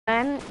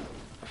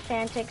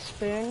Fantic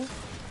spoon.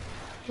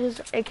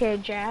 His aka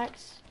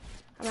Jax.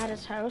 I'm at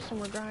his house and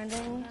we're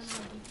grinding.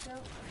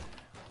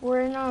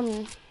 We're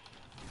in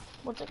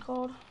what's it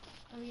called?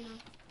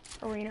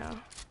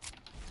 Arena.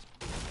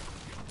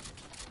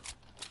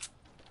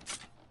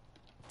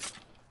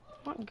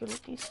 I'm not good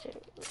with these two.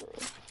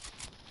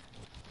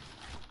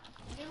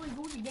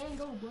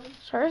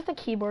 Sorry if the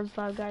keyboard's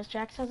loud, guys.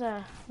 Jax has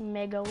a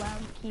mega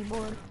loud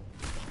keyboard.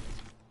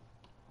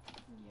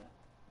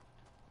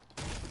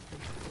 Yeah.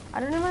 I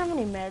don't even have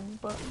any meds,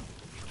 but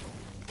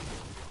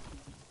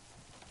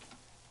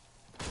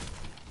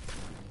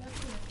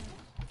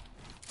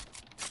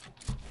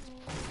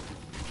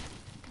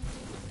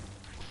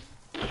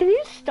can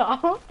you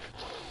stop?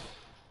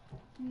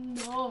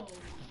 No.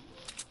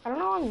 I don't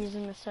know why I'm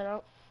using this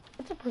setup.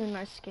 It's a pretty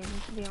nice skin,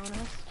 to be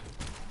honest.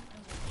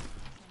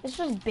 It's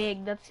just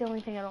big. That's the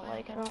only thing I don't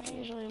like. I don't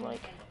usually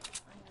like.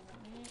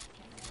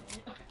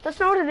 That's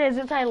not what it is.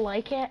 It's I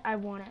like it. I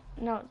want it.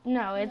 No,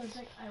 it's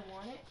like I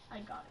want it. I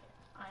got it.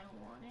 I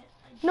want it.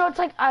 No, it's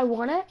like I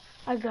want it.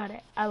 I got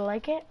it. I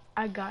like it.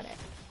 I got it.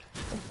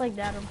 It's like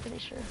that. I'm pretty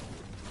sure.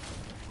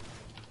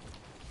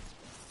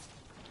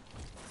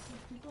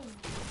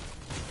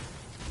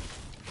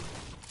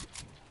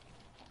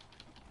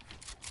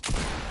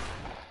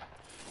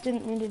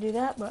 Didn't mean to do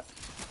that, but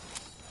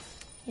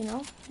you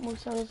know,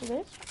 works out as it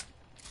is.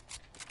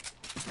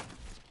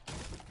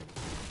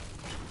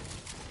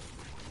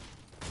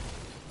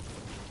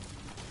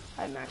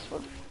 Hi,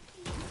 Maxwood.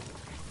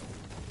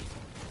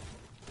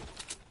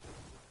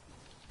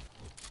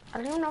 I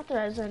don't even know if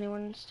there is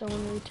anyone still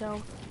in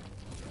retail.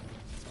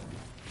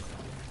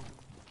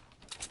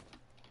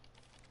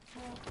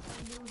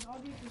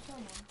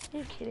 Are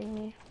you kidding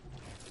me?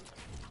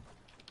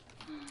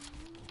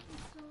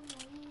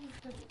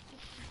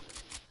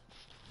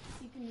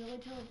 You can really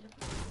tell a difference.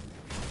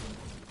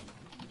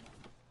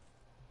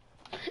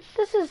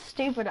 This is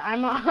stupid.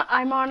 I'm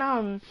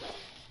on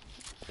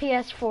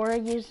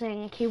PS4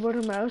 using keyboard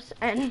and mouse,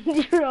 and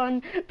you're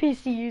on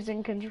PC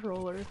using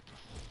controller.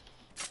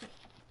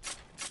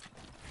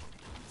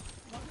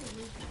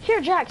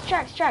 Here, Jax,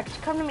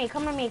 come to me.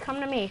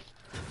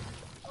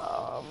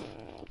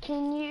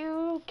 Can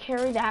you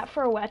carry that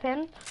for a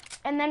weapon?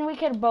 And then we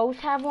could both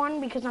have one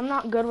because I'm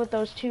not good with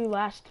those two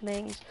last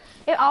things.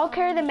 I'll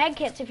carry the med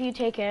kits if you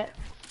take it.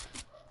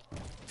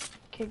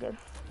 Okay, good.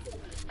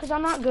 Because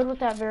I'm not good with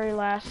that very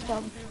last.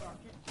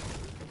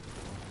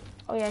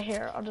 Oh yeah,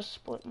 here, I'll just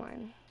split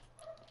mine.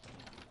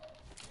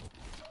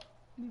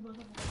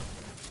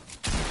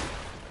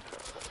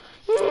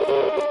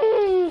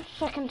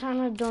 Second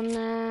time I've done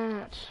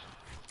that.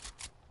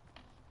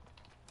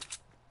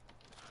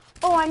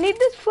 Oh, I need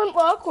this flint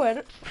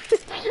lockwood.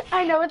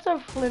 I know it's a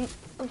flint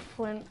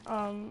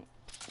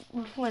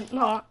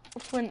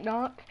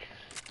knock.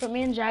 But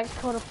me and Jax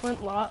call it a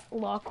flint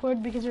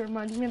lockwood because it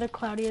reminds me of the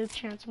cloudiest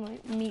chance of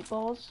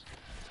meatballs.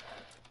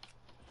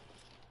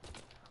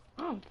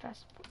 Oh, I'm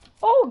fast.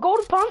 Oh,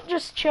 gold pump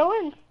just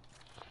chilling.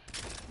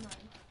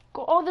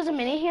 Oh, there's a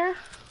mini here.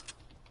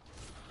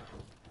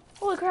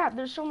 Holy crap,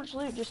 there's so much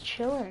loot just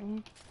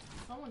chilling.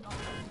 Someone got it.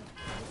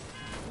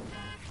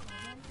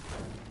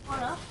 On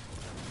us,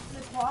 in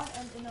a quad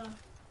and in a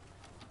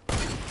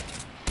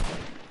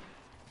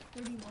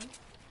 31.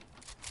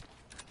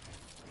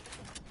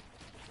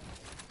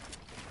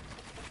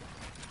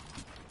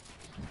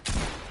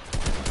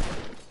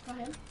 Got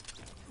him.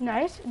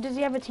 Nice. Does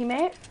he have a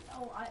teammate?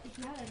 Oh,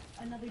 he had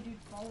another dude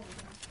following him.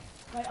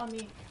 Right on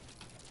me.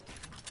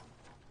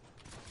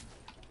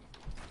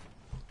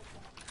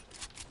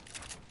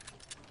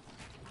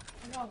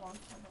 I got a long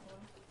time ago.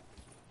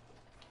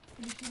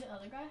 Did you see the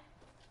other guy?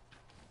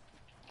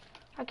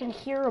 I can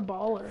hear a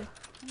baller.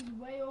 He's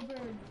way over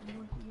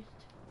northeast.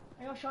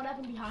 I got shot at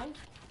from behind.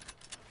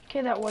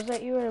 Okay, that was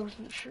at you. I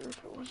wasn't sure if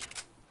it was.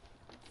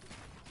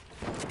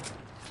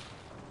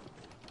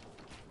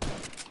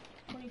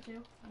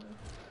 22.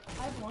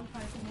 I have one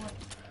fight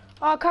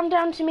more. Come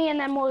down to me and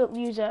then we'll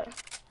use it.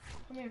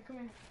 Come here.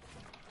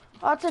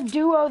 Oh, it's a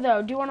duo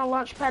though. Do you want to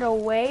launch pad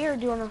away or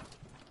do you want to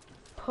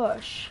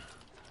push?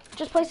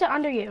 Just place it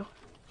under you.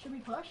 Should we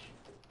push?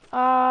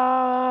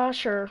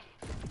 Sure.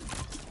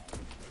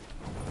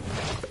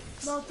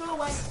 No, throw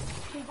away.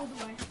 He goes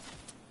away.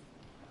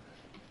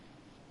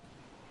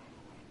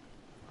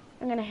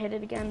 I'm gonna hit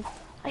it again.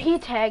 He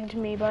tagged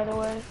me, by the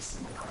way.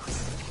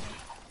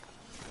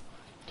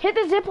 Hit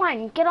the zip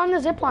line. Get on the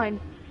zip line.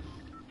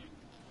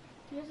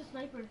 He has a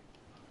sniper.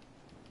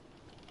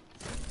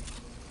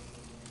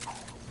 I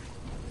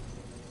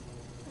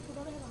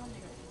forgot I had a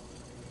hunting rifle.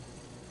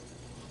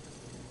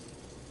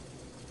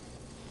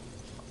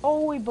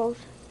 Oh, we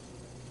both.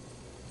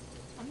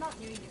 I'm not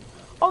near you.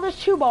 Oh, there's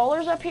two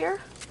ballers up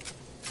here.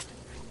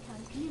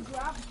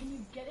 Can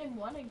you get in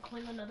one and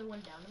cling another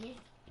one down to me?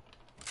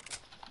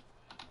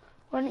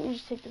 Why don't you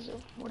just take the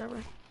zip?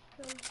 Whatever.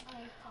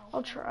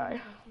 I'll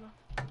try.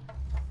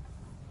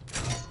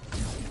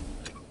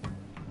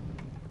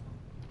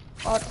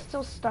 Oh, it's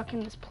still stuck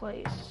in this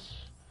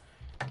place.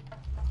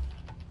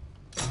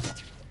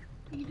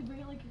 You need to bring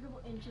it like a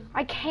couple inches.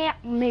 I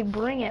can't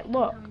bring it.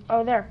 Look.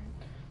 Oh, there.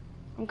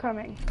 I'm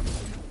coming.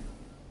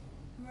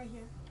 I'm right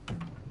here.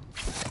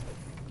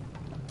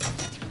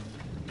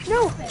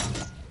 No. Okay.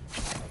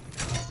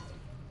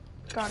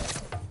 Got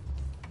it.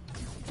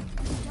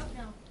 Jump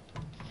now.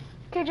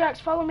 Okay, Jax,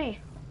 follow me.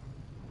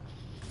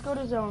 Go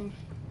to zone.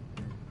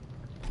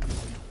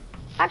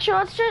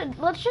 Actually,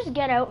 let's just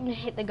get out and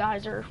hit the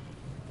geyser.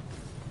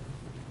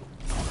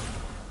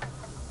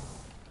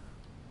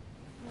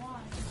 Why?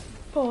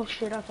 Oh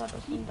shit! I thought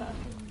this was bad.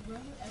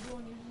 Remember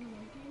everyone usually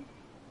working?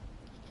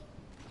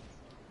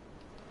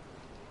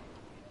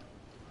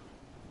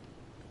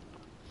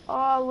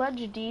 Oh,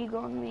 ledge dig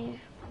on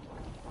me.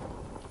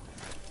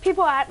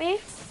 People at me.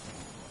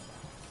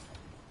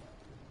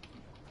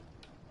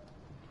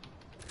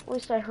 At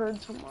least I heard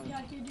someone. Yeah,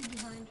 I see a dude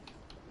behind.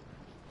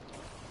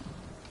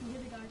 You hear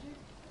the geyser?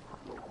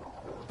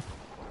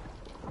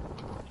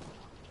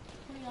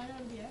 Coming out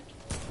of the air.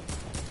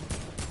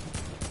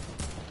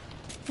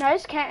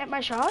 Nice, can't hit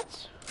my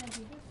shots. Can't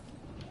keep it.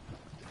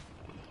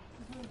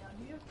 He's coming down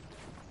to you.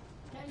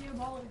 Get in your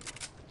baller.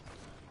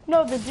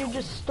 No, the dude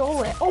just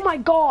stole it. Oh my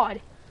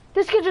god!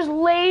 This kid just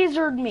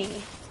lasered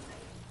me.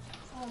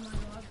 Oh my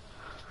god.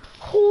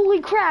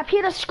 Holy crap, he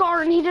had a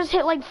scar and he just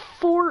hit like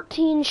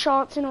 14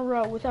 shots in a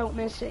row without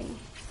missing.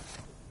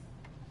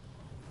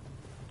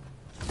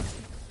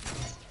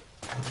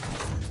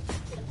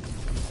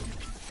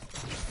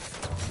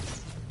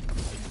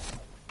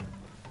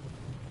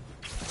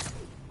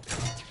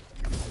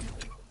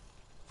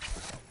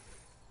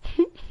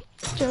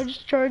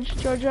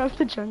 Charge off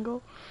the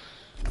jungle.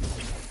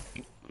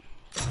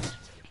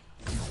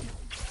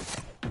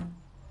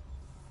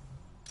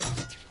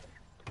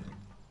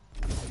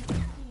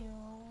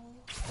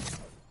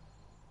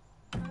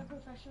 I'm a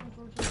professional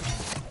Georgia.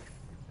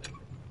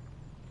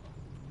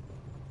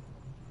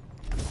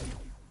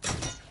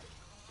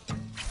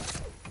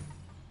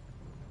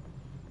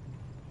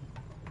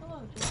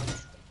 Hello,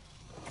 George.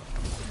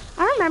 I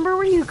remember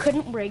when you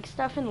couldn't break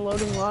stuff in the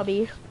loading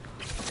lobby.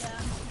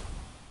 Yeah.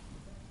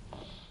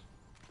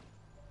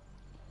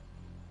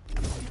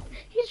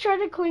 He's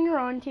trying to cling her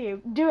onto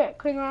you. Do it,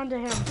 cling her onto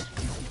him.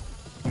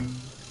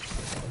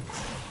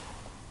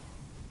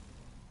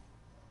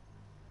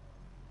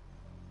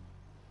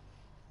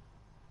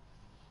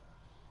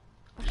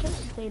 I should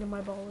have stayed in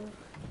my baller.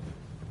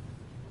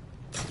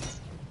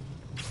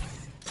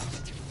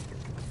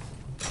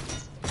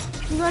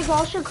 You guys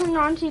all should cling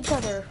onto each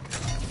other.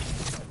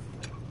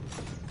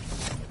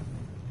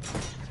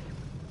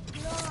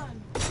 Get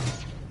on.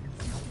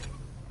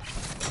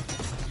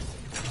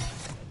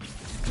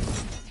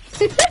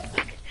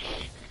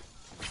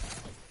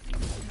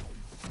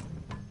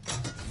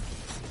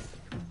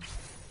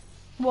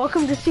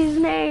 Welcome to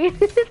season 8.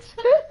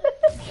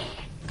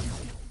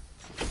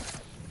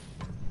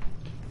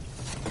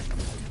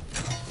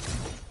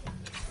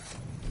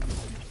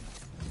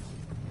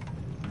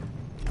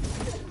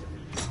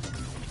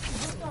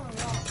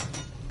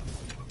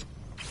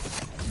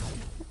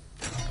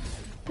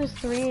 There's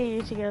 3 of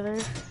you together.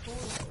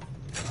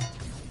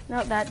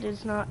 No, that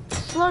dude's not.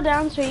 Slow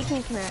down so he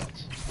can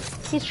connect.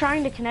 He's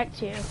trying to connect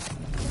to you.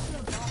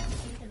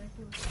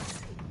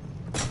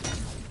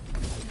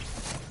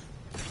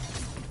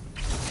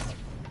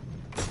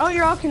 Oh,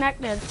 you're all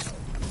connected.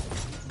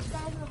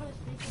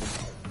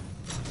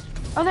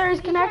 Oh, there,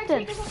 he's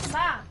connected. Take us off the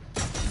map.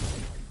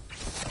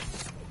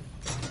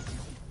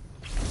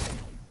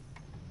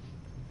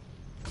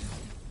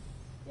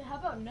 Yeah, how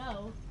about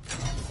no?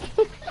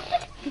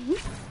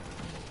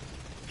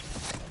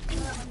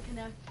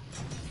 Unconnect.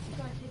 He's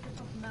gonna take us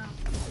off the map.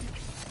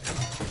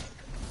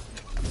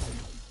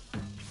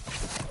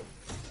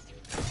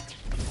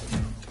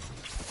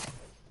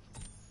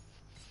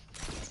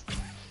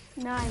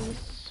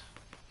 Nice.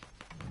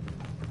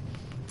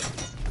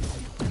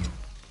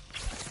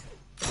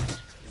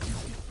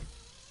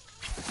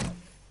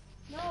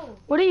 No.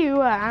 What are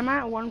you at? I'm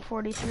at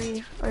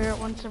 143. Or you're at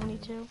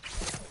 172.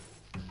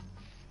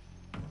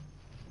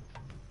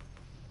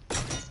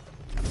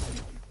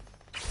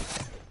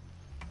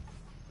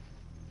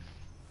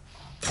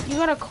 You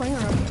got a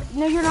clinger.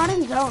 No, you're not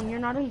in zone. You're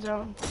not in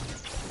zone.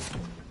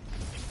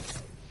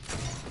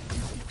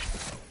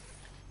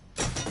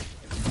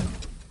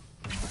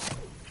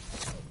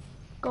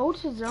 Go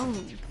to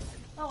zone.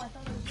 Oh, I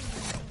thought it was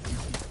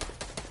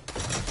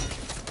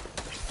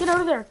in Get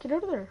out of there. Get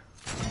out of there.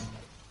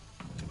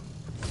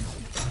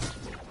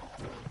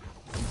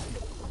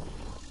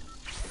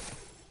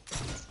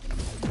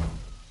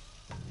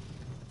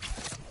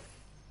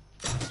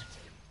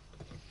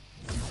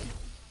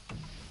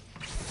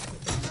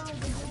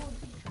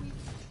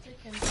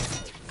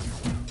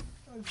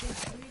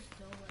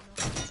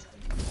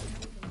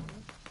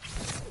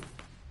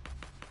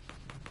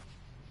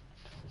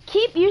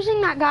 Keep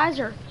using that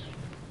geyser.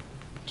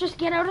 Just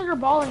get out of your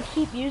ball and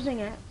keep using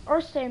it. Or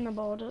stay in the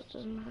ball, it just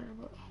doesn't matter.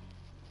 But...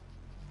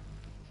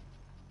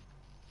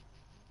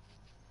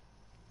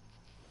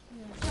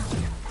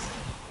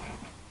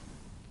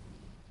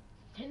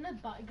 Can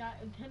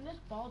this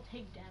ball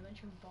take damage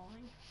from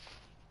falling?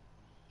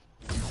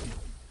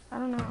 I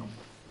don't know.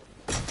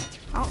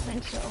 I don't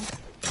think so.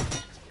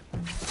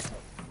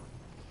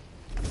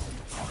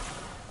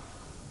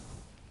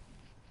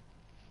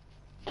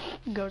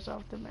 Goes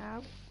off the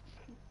map.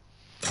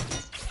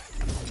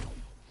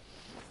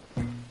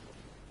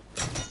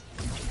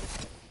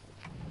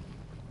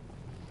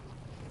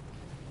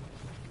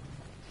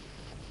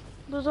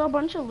 There's a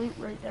bunch of loot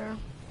right there.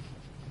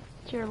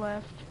 To your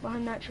left,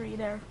 behind that tree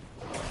there.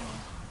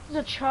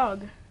 There's a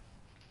chug.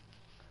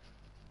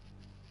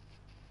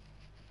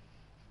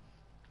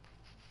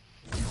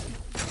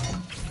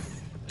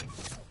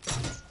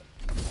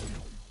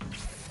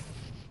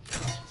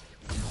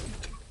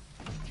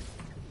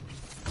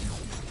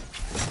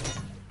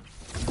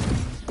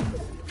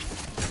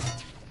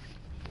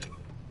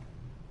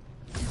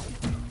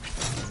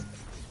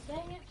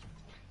 Dang it.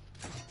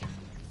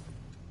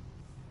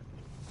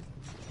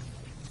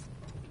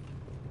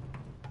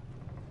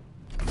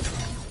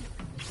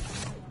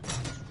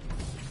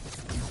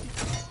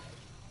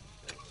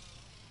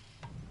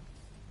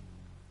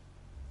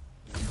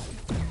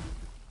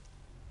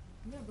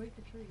 I'm gonna break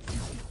the tree.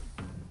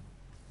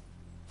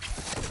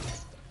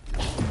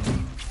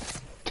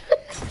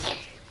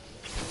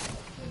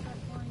 Where's that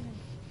flying in?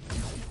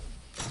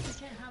 You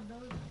can't have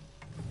those.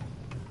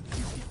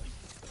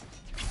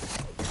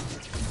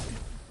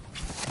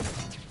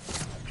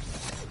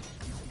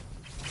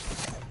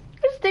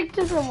 Stick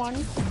to someone.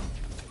 You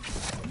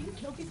can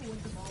kill people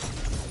with the ball.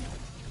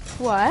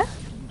 What?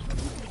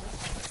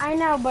 I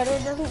know, but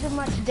it doesn't do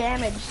much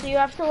damage. So you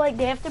have to like,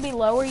 they have to be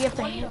lower. You have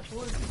to hit.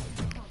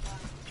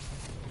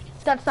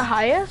 That's the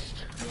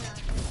highest? Yeah.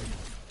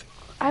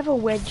 I have a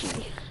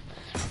wedgie.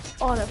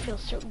 Oh, that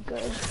feels so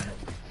good.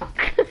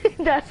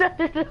 That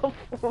sounded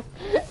awful.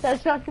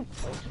 That sounded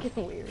so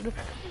fucking weird.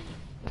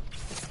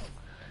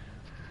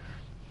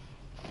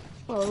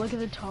 Oh, look at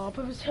the top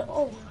of his head.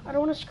 Oh, I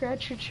don't want to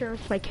scratch your chair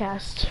with my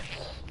cast.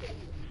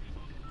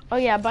 Oh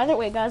yeah, by the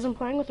way, guys, I'm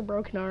playing with a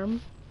broken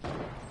arm.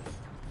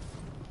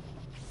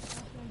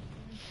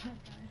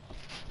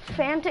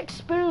 Fantic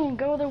Spoon,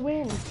 go the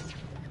win.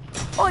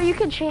 Oh, you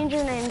can change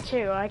your name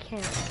too. I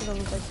can't. 'Cause I'm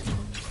like,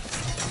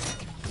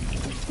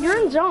 you're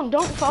in zone.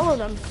 Don't follow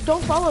them.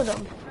 Don't follow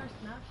them.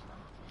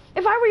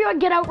 If I were you, I'd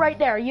get out right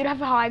there. You'd have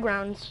high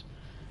grounds.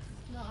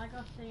 No, I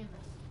gotta stay in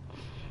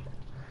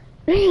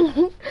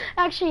this.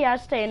 Actually, yeah,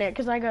 stay in it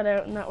because I got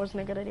out and that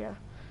wasn't a good idea.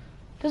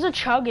 There's a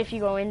chug if you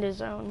go into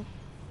zone.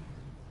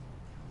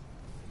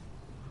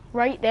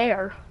 Right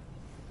there.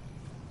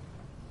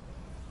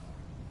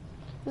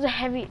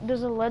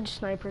 There's a ledge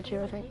sniper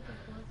too, I think.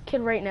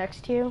 Kid right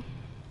next to you.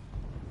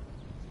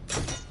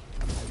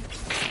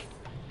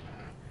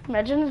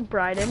 Imagine it's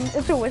Bryden.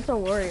 It's a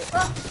whistle warrior.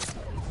 Oh.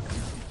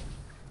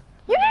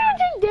 You didn't even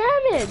take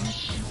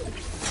damage!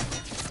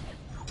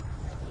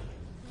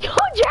 Go,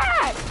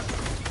 Jack!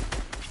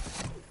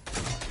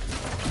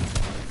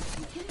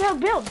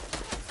 Build.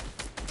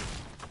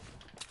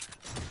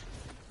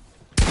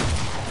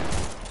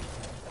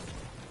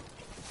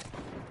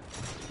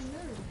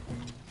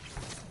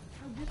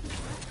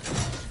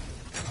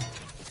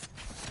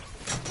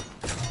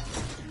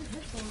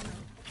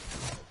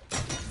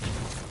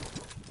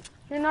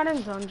 You're not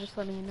in zone, just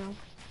letting you know.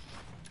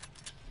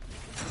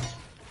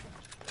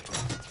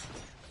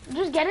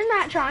 Just get in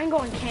that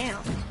triangle and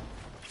camp.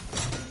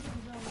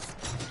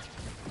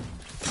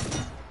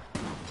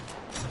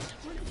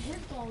 Where did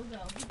his ball go?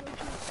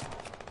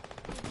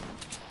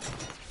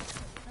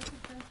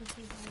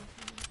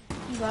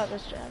 You got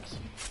this, Jax.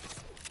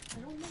 I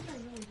don't think I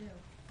really do.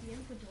 The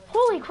input delay.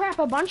 Holy crap,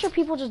 a bunch of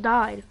people just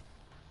died.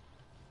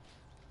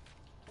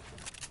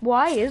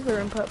 Why is there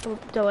input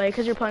delay?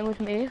 Because you're playing with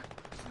me?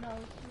 No, it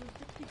was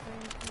 60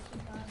 frames, which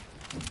is bad.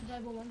 Because I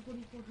have a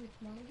 144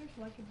 hertz monitor,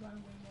 so I could run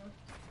way more.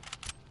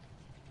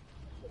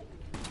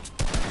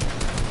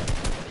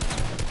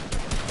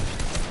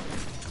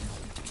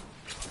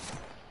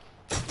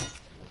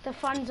 The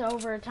fun's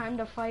over. Time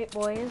to fight,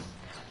 boys.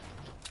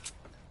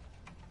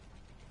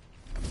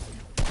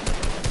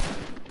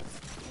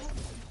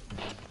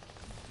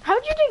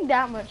 How'd you dig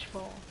that much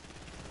full?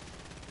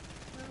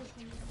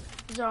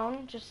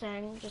 Zone, just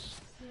saying,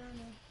 just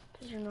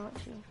because you're not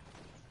too.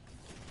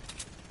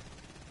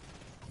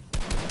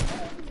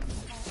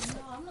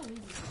 No, I'm not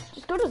leaving.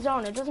 Just go to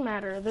zone, it doesn't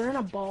matter. They're in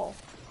a ball.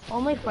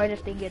 Only fight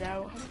if they get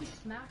out. What if he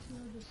smacks me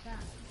with his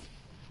stack?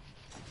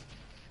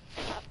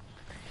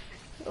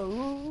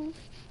 Oh.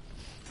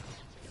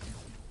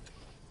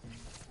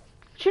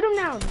 Shoot him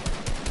down.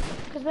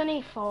 Because then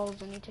he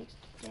falls and he takes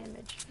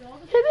damage.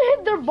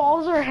 Their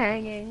balls are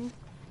hanging.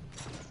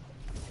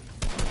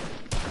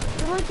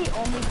 You're like the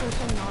only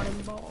person not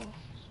in balls.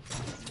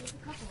 There's a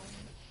couple of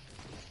them.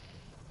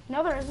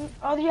 No, there isn't.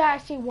 Oh, yeah, I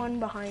see one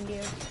behind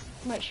you.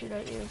 Might shoot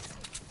at you.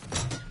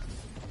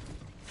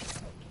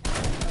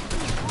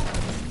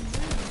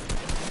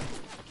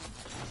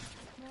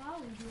 No, I'll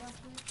leave you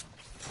actually.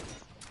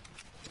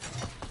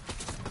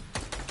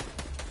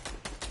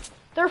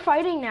 They're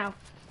fighting now.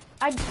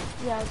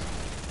 Yeah.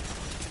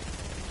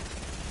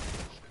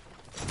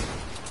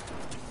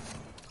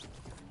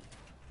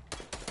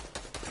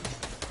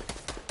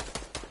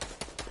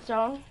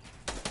 zone.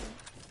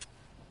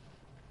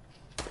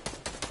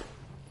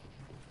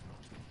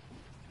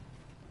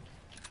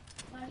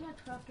 Why did I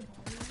trap the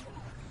ball?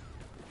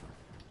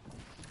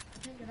 I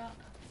can't get up.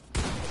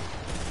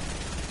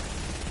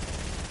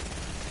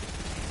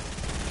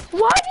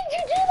 Why did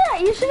you do that?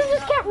 You should have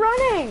just kept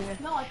running.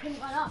 No, I couldn't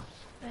run up.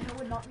 And it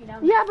would knock me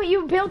down. Yeah, but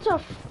you built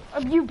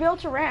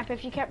a ramp.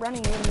 If you kept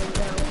running, you would have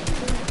been down.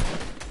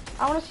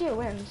 I want to see who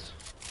wins.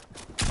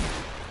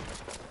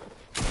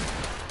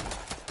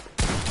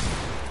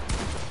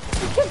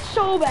 This kid's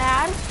so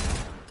bad.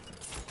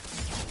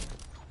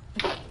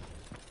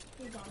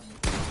 He got me.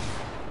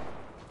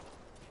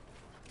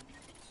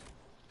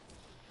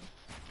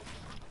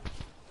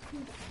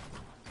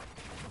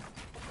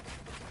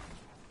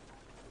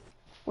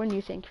 When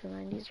you think your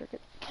 90s are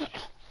good.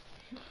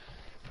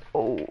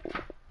 Oh.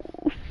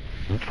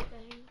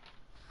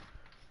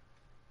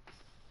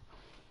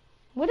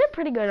 We did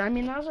pretty good. I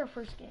mean, that was our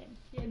first game.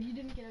 Yeah, if you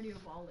didn't get out of your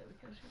ball, it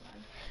would go so bad.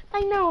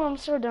 I know, I'm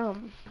so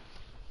dumb.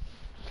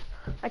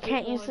 I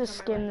can't use this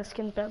skin. The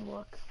skin's bad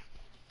luck.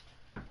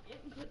 Yeah,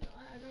 but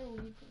I gotta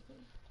leave quickly.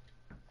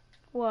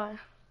 Why?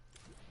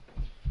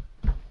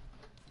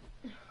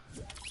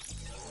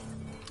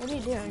 What are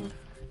you doing?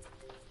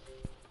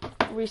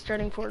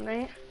 Restarting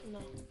Fortnite? No.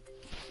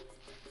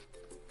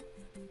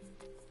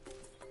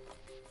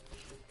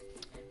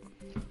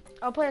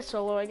 I'll play a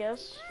solo, I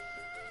guess.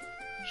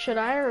 Should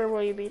I, or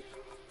will you be?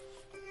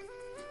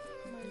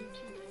 Might do 2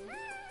 things.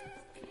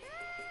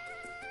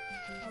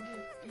 I'll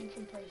do, you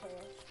can play solo.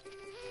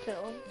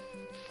 Phil.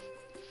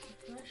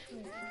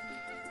 Flashlight.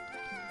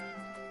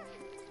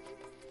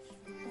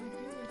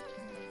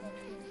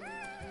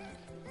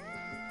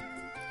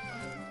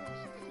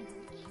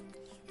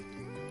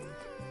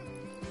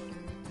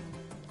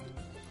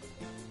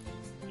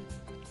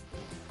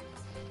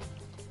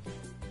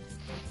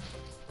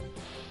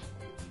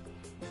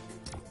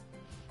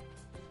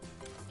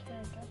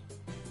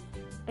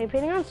 Are you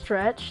painting on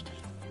stretched?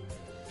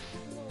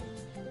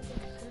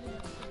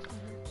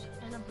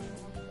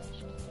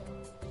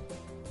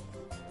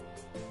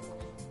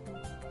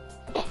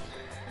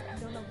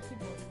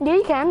 Yeah,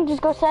 you can.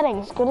 Just go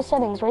settings. Go to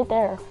settings right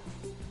there.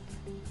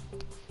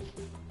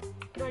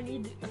 Do I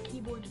need a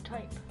keyboard to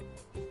type?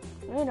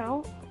 You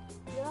know,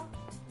 Yeah,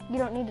 you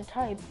don't need to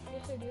type.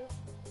 yes I do.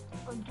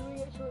 I'm doing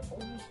it so it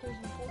only stays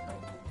in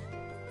Fortnite.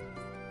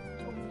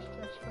 It's only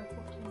stretched by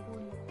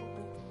 1440 in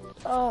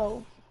Fortnite.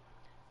 Oh.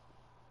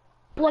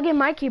 Plug in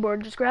my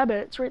keyboard. Just grab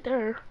it. It's right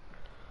there.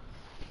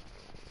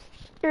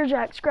 Here,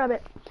 Jax, grab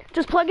it.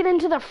 Just plug it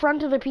into the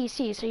front of the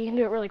PC so you can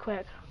do it really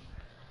quick.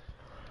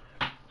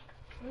 I'm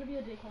gonna be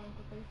a Daquan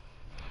quickly.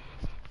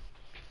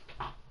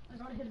 I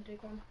gotta hit a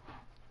Daquan.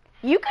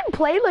 You can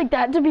play like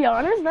that, to be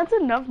honest. That's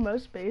enough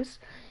mouse space.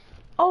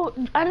 Oh,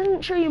 I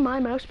didn't show you my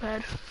mouse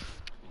pad.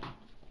 If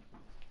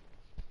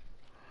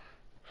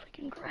I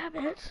can grab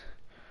it.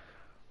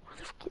 Where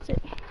the fuck is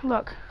it?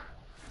 Look.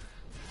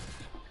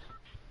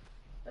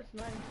 That's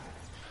nice.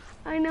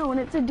 I know, and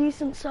it's a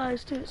decent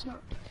size, too. It's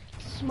not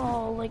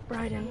small like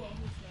Bryden.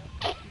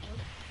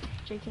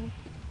 Jaking.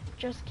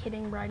 Just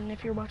kidding, Bryden,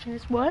 if you're watching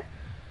this. What?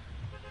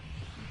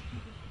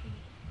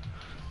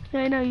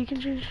 Yeah, I know, you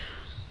can change.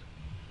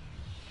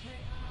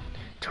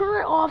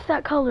 Turn it off,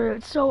 that color.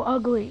 It's so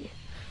ugly.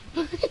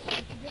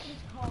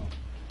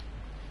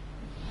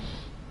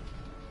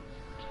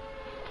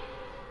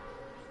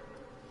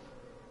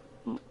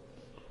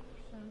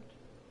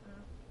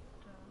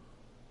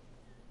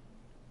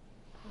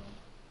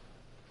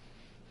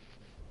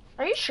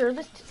 Are you sure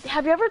this?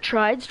 Have you ever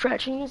tried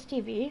stretching this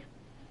TV?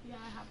 Yeah,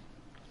 I have.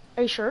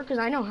 Are you sure? Because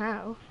I know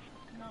how.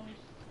 No,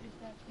 it's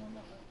that one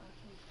that will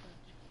actually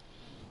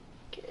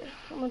stretch. Okay,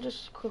 I'm gonna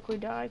just quickly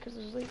die because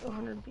there's like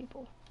 100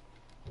 people.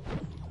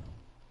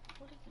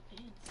 What is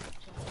it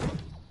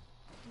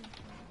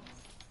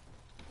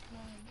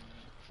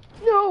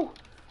in? No!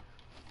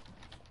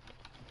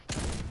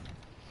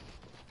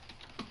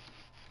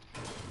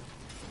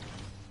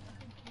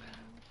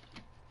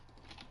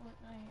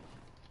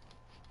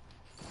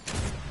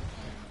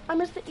 I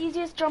missed the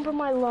easiest jump of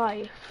my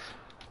life.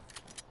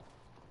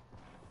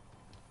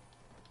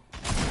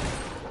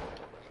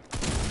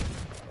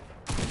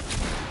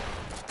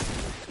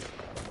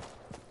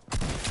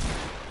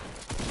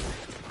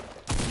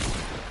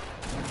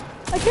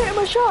 I can't hit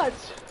my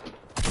shots.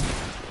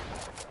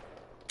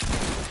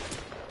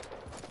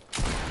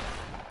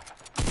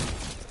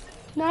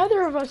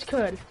 Neither of us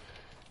could.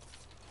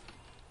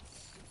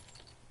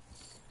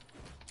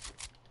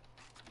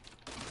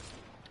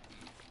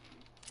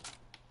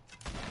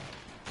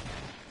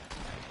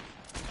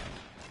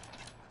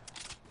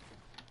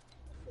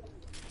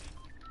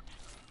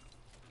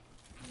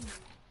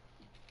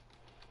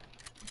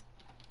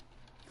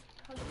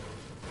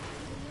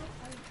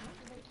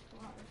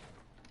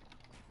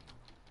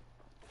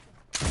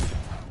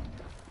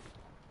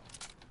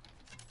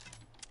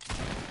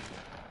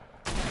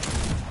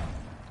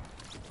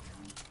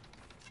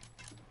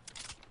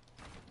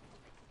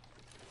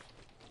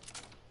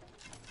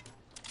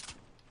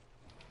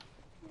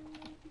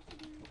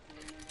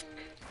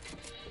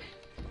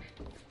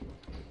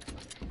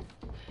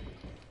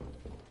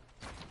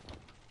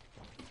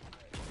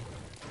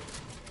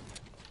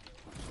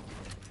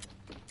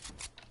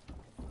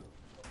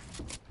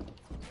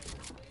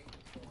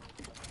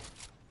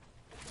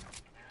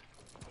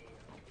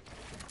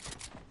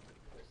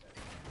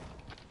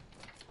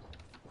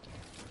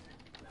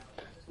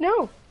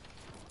 No.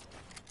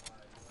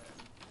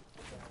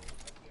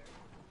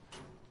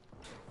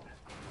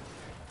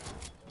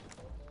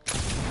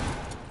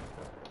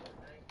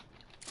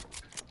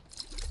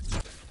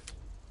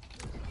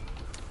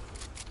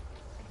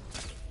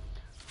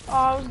 Oh,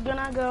 I was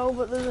gonna go,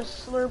 but there's a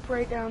slurp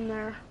right down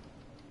there.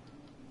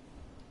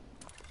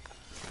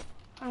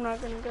 I'm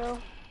not gonna go.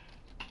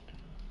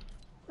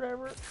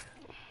 Whatever.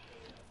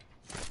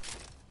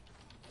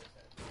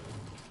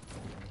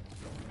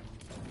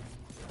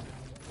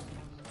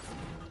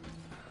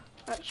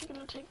 Actually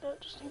gonna take that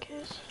just in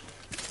case.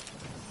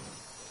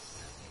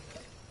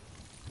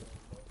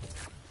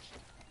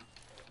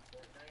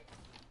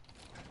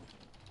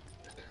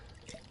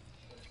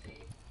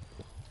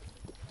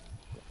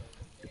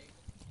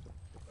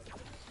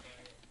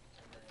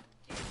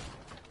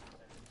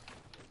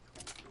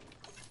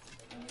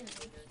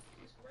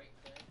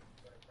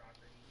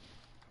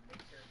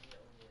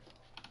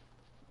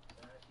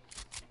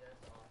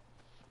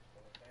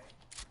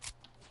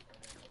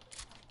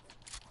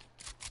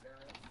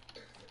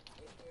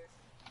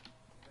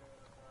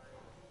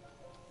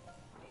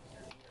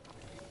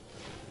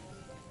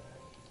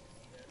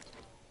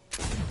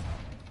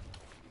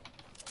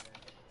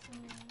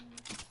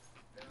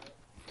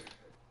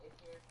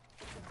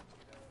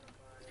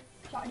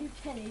 So I do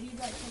 1080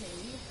 by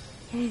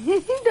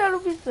 1080. That'll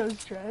be so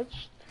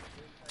stretched.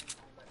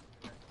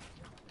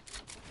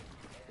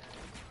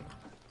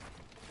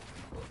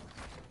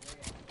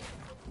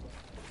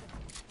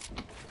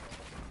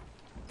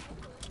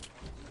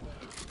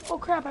 Oh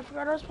crap, I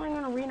forgot I was playing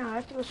on arena. I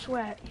have to go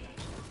sweat.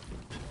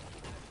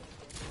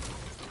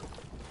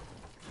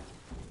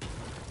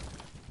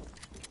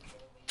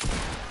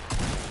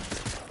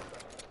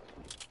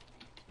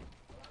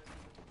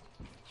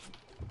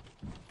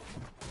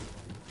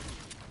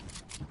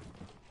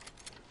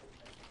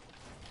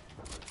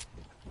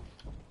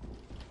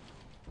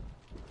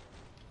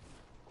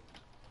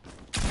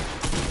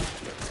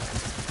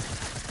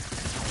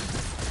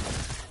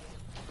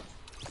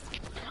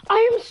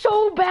 I am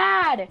so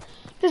bad.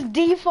 This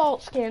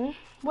default skin.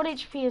 What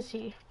HP is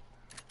he?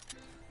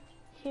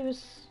 He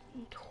was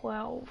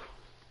 12.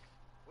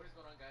 What is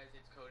going on, guys?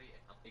 It's Cody,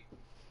 a big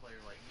player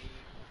like me.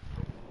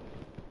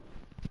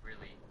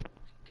 Really.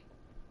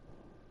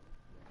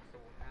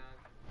 So we'll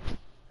have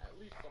at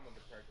least some of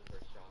the characters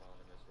are shot on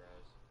in this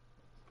res.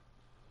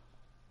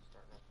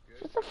 Starting off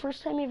good. Is this the first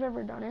time you've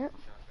ever done it?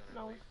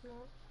 No, it's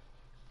not.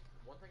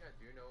 One thing I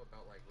do know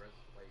about like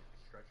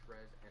stretch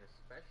res, and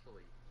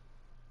especially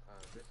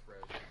this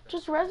res.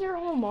 Just res your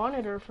whole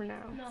monitor for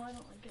now. No, I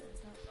don't like it.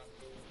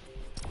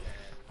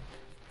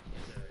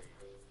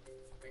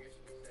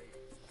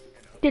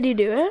 Did you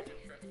do it?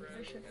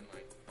 I should.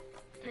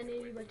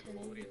 1080 by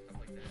 1080.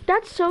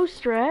 That's so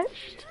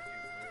stretched.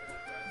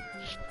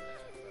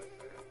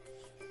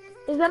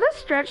 Is that as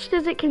stretched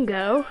as it can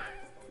go?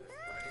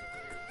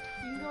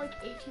 You can go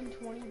like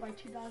 1820 by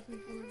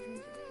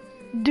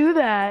 2460. Do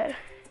that. It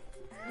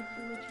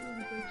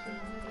literally breaks your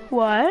monitor.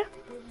 What? It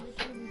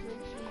literally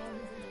breaks your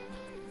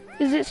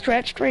monitor. Is it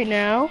stretched right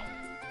now?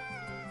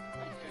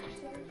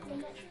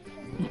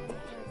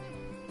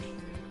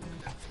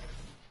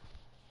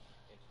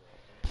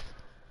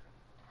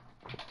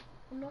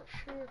 I'm not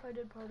sure if I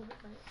did part of it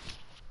right.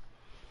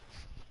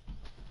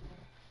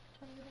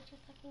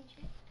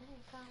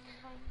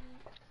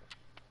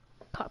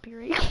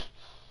 Copyright.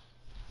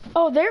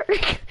 Oh, there.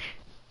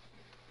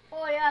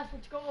 Oh yes,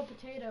 let's go with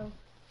potato.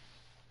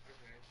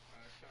 Okay,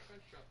 shotgun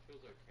shot feels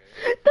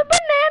okay. The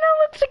banana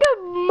looks like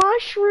a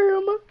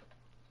mushroom.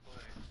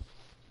 But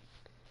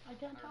I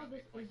can't tell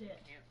this like, is it.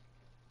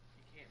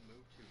 you can't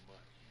move too much.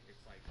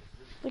 It's like it's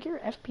really Look at your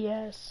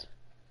FPS.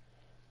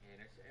 and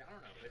I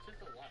don't know, it's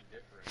just a lot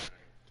different.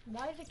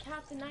 Why is it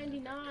capped at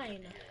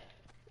 99?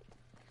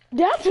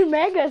 That's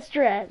mega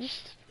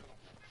stretched.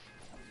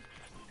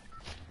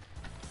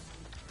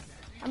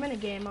 I'm in a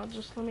game. Let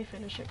me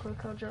finish it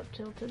quick. I'll drop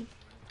tilted.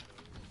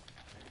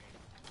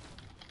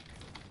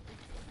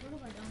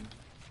 What have I done?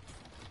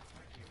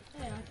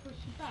 Hey, I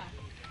pushed you back.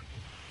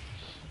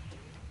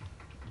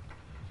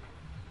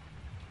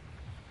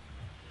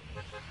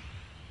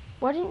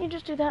 Why didn't you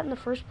just do that in the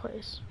first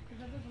place? Because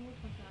that doesn't look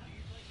like that.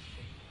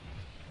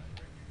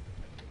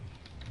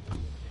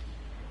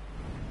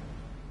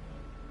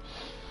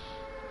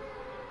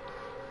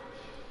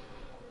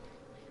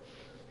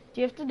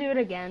 Do you have to do it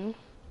again?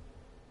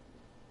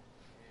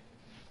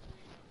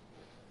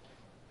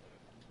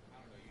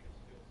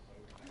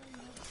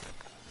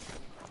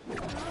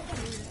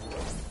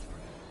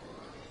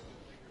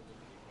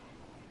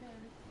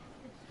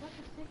 It's stuck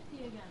at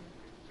 60 again.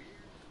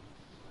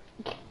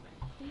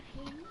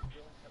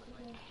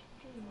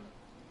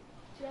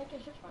 See, I can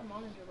switch my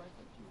monitor by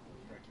 50.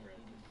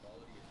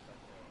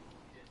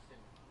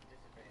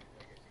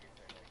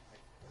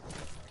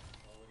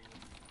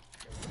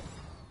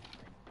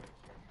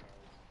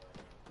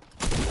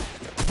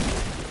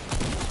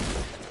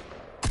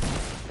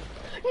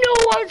 No,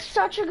 it's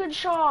such a good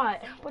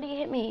shot. But he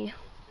hit me.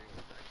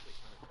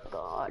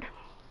 God.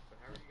 But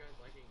how are you guys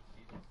liking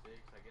season 6?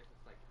 I guess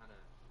it's like kind of,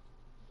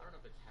 I don't know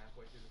if it's halfway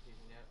halfway through the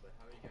season yet, but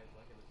how are you guys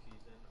liking the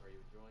season? Are you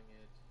enjoying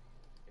it?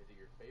 Is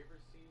it your favorite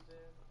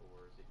season,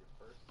 or is it your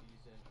first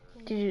season?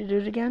 Or Did you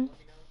do it again?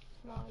 let me know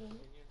No, I didn't.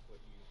 opinions,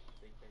 what you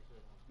think they should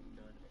have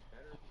done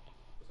better.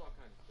 Just all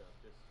kinds of stuff.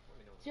 Just let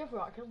me know. Do you have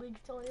Rocket League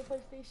still on your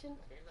PlayStation?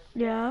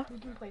 Yeah. We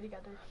can play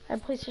together. I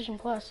have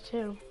PlayStation Plus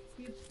too.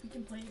 We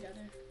can play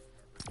together.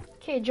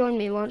 Okay, join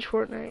me. Launch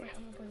Fortnite.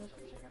 I'm gonna play this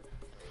for a second.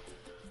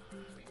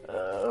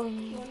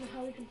 You wanna know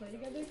how we can play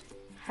together?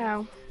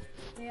 How?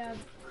 They have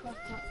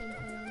cross-platform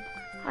play.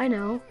 I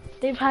know.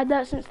 They've had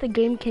that since the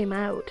game came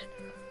out.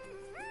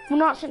 Well,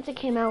 not since it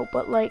came out,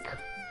 but like. They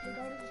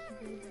got it just a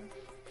bit ago.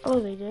 Oh,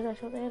 they did? I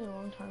thought they had it a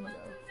long time ago.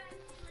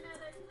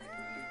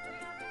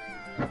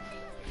 Do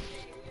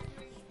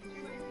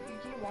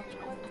you watch it?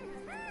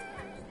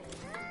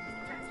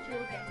 Do you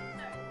look at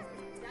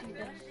do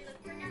this?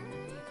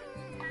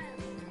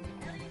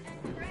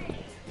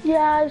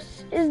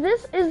 Yes.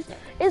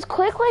 Is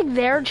Click like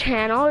their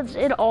channel? It's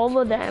it all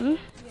of them?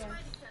 Yeah.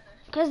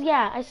 Cause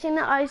yeah,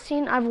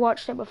 I've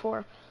watched it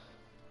before.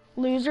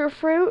 Loser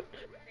Fruit.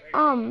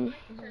 I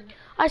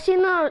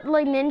seen the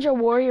like Ninja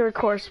Warrior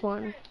course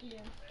one. Yeah.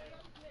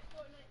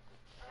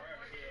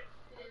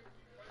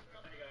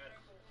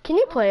 Can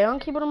you play on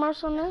keyboard and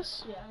mouse on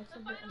this? Yeah, it's a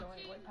bit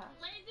annoying way past.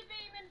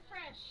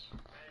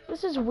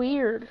 This is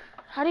weird.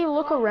 How do you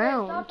look Stop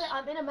around? it,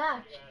 I'm in a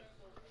match.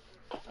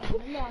 I'm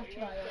in a match,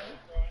 Riley.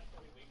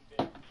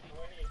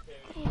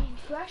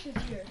 Fresh is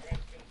here.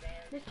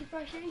 Mr.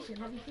 Fresh Asian,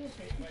 have you seen his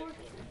face before?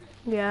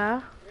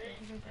 Yeah.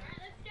 He's right there.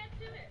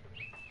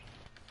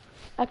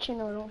 Actually,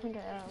 no, I don't think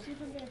I have. See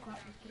if I'm gonna clap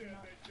this kid or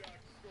not.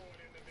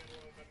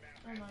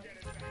 I might.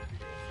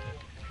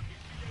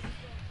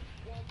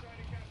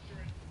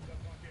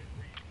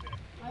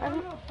 I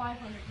don't know about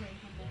 500 rank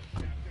on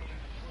this.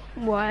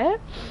 What? I don't know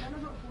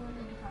about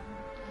 400 to 500.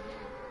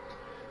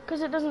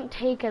 Because it doesn't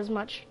take as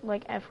much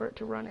like effort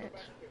to run it.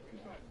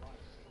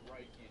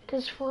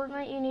 Because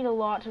Fortnite, you need a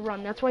lot to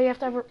run. That's why you have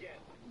to have.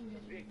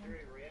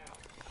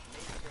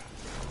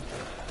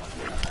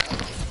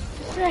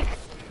 Sick.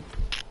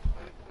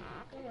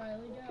 Hey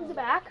Riley, go. Is it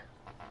back?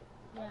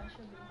 Yeah, it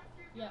should be.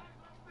 Yeah.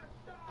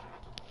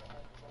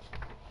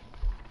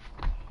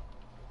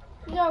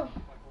 No.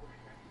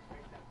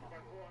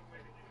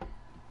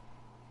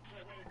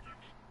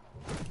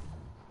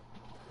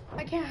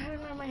 I can't. I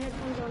don't have my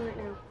headphones on right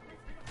now.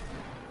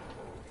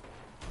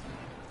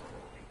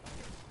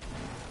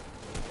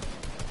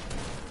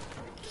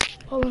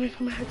 Oh, let me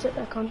put my headset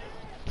back on.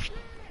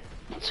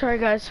 Sorry,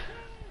 guys.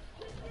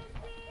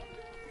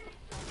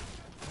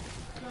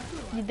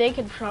 They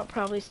could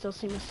probably still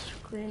see my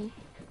screen.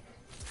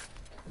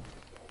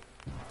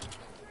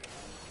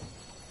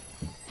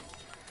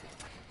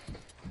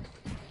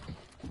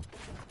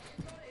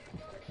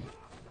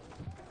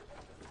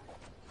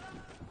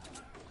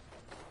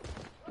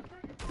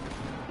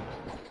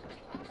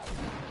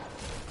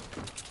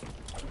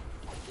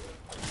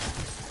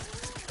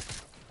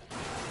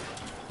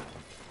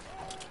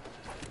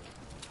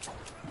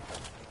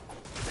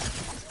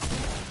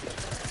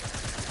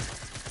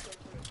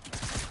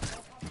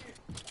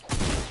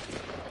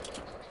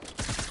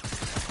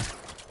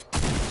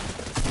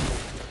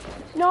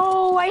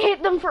 No, I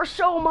hate them for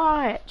so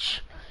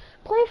much.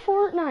 Play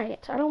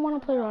Fortnite. I don't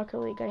want to play Rocket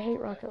League. I hate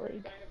Rocket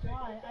League.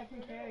 Why? I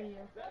can carry you.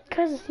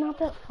 Because it's not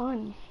that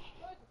fun.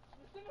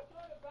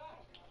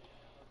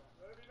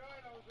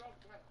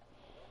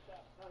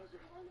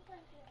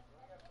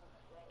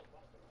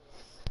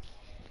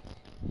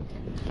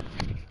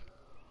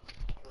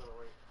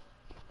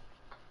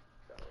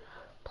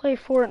 Play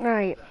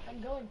Fortnite.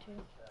 I'm going to.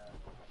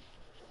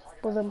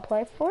 Well, then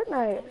play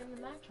Fortnite. I'm in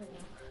the match right now.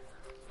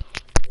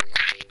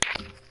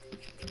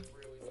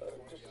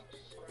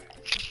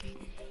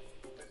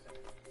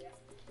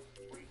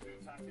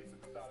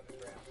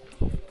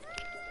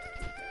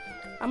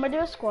 I'm gonna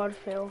do a squad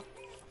fill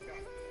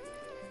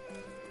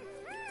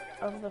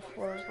of the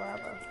floor's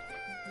lava.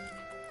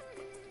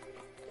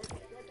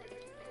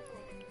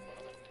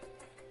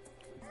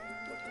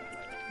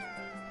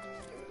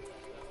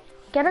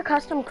 Get a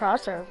custom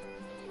crosser.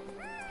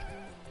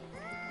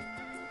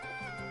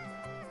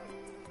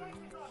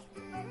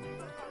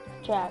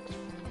 Jax.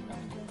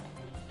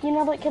 You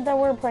know that kid that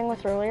we were playing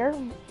with earlier?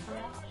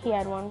 He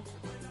had one.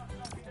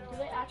 Do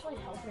they actually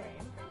help your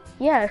aim?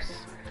 Yes.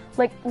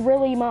 Like,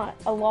 really much.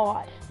 A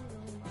lot.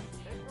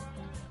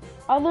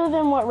 Other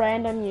than what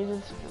random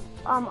uses.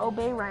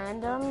 Obey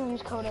random.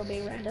 Use code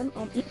obey random.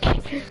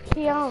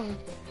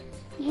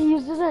 He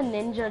uses a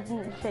ninja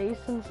face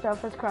and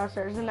stuff as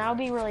crosshairs, and that would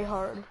be really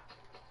hard.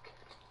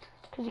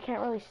 Because you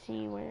can't really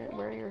see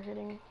where you're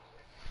hitting.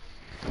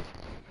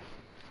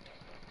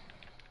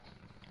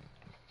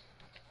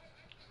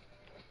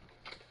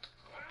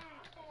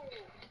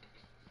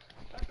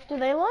 Do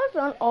they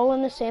live all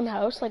in the same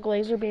house, like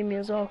Laserbeam,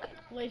 Muzalk?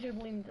 Laser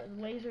beam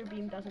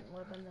doesn't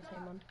live in the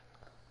same one.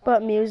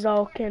 But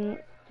Muzalk and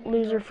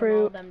Loser All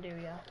Fruit. of them do,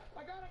 yeah.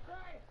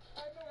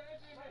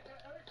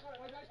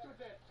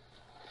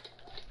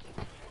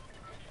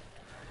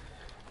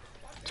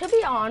 To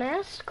be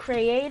honest,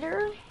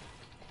 Creator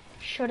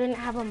shouldn't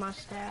have a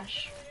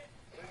mustache.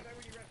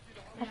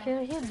 I feel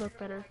like he'd look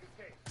better.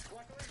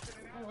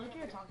 I like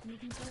you're talking to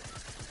people.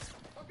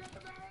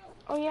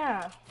 Oh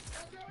yeah.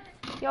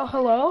 Yo,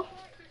 hello?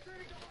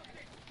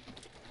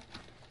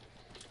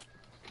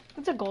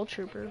 It's a gold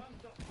trooper.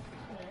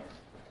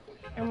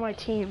 And my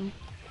team.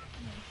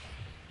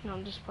 No,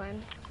 I'm just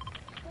playing.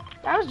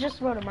 That was just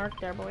about a mark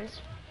there,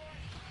 boys.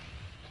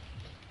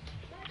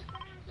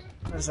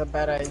 That's a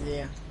bad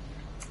idea.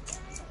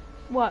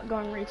 What,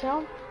 going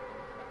retail?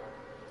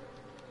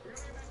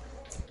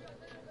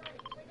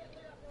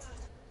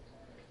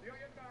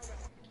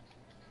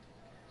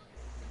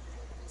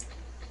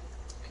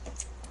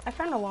 I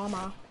found a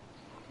llama.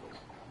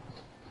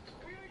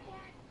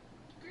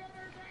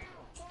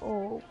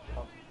 Oh.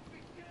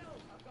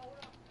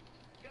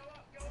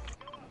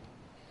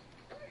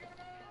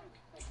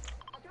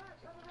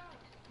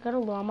 Got a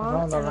llama.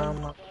 Around the and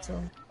llama too.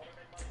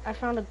 I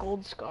found a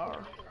gold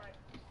scar.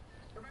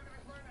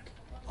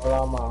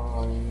 Llama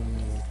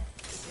on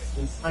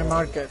I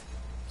mark it.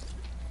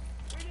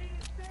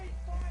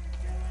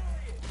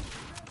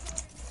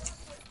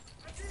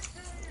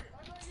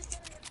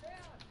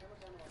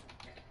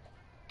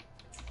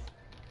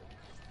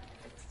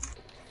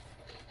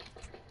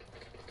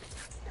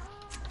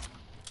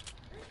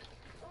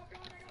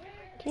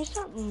 Can you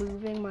stop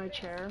moving my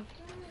chair?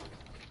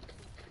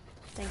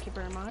 Thank you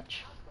very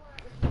much.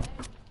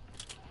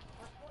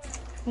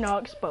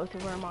 Knocks both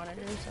of our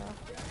monitors off.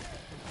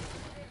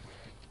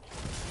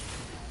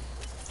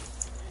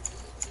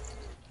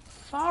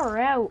 Far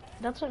out.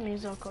 That's what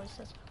Mizuko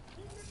says.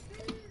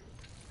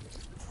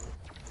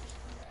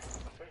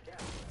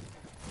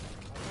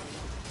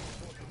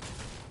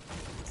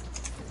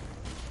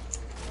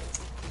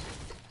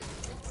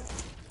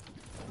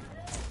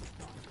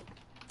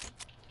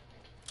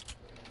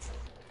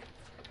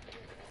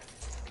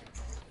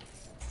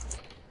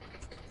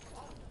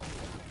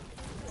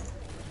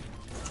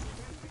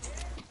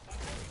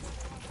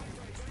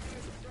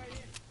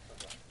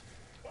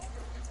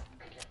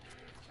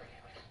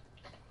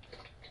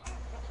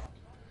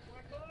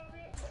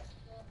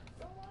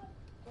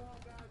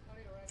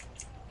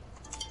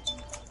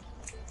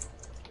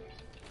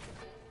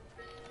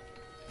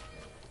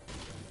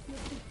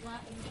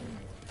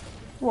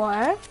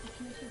 What?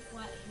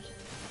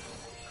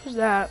 Who's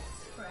that?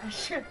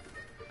 Fresh.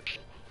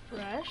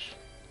 Fresh?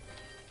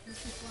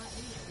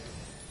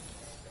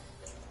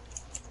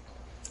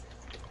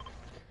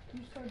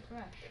 Use code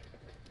fresh.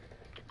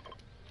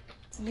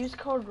 Use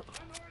code.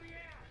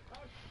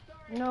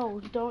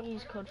 No, don't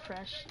use code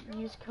fresh.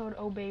 Use code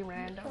obey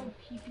random. Code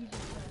PPs are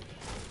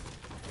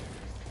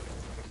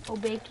fresh.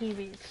 Obey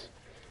kiwis.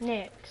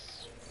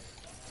 Nix.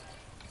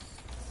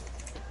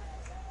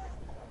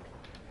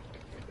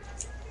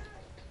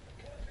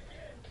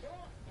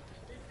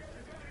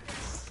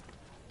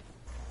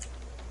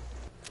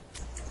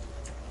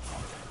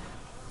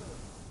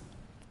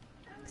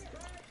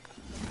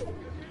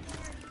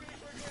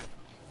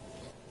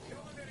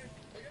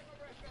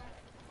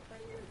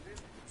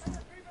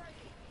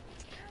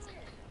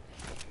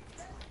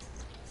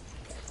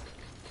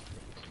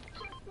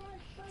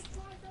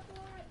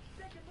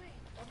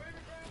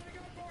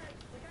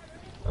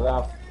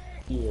 left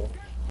here.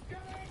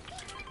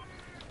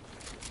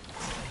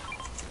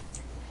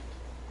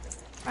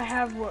 I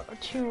have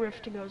 2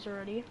 rift to goes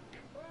already.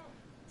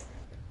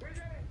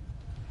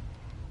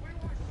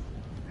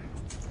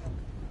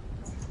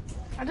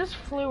 I just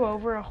flew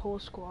over a whole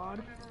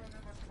squad.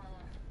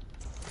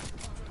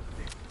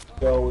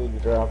 Go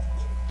with draft.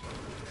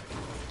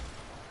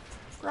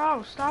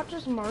 Bro, stop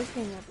just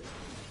marking it.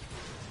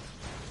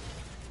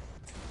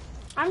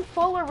 I'm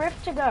full of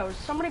rift to go.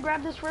 Somebody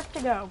grab this rift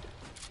to go.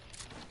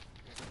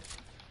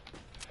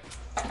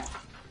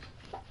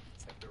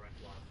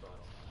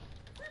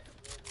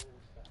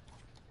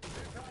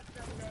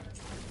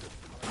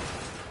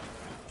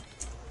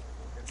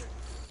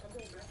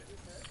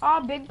 Ah,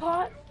 big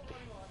pot.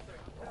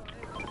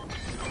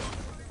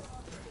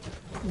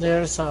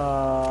 There's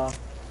a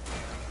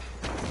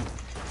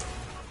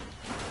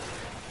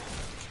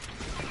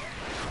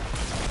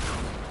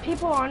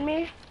People on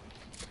me.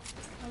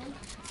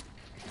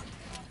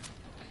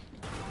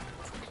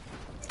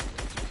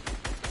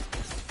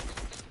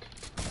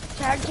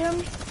 Tagged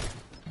him.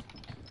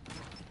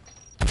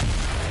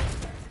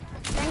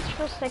 Thanks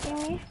for sticking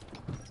me.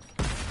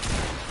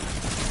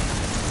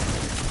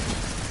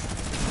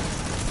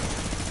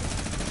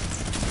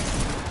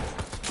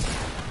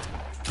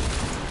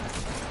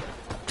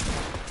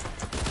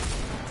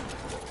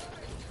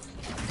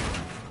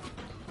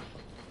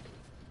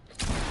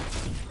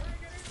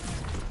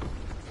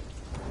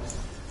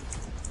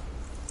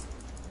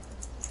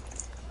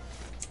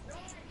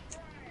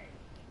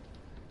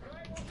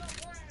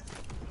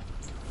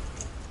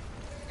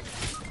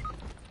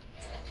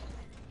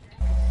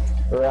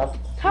 Draft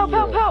Help, here.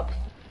 help, help!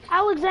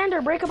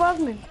 Alexander, break above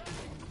me.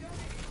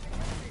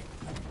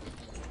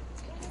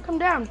 Come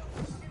down.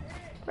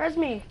 Res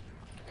me.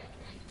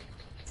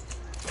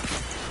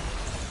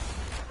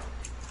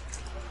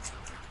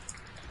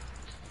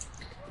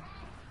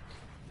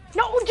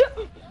 No,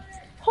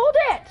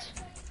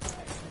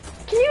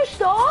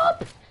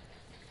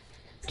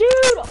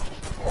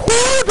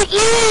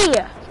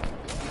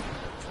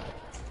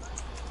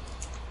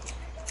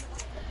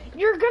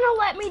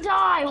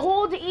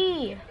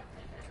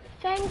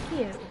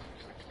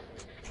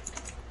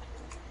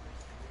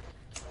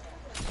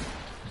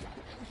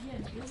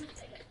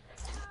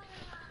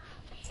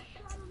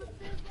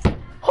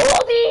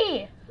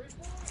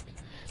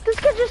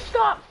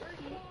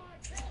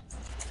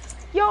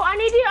 I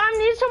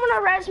need someone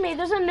to res me.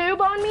 There's a noob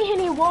on me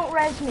and he won't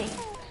res me.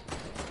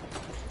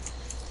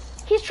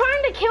 He's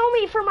trying to kill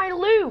me for my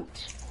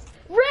loot.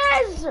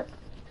 Res!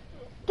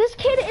 This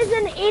kid is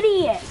an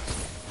idiot.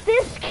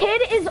 This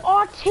kid is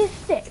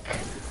autistic.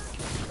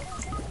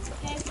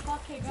 Okay,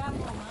 fuck it, grab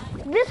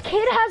one. This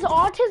kid has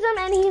autism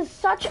and he's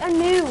such a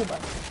noob.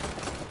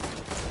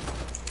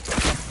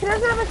 He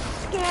doesn't have a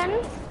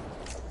skin.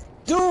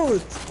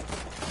 Dude!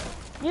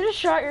 You just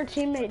shot your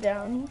teammate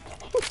down.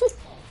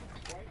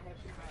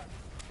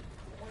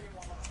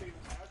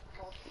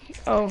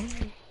 Oh.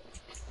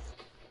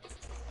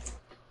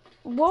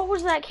 What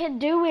was that kid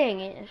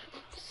doing?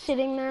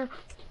 Sitting there.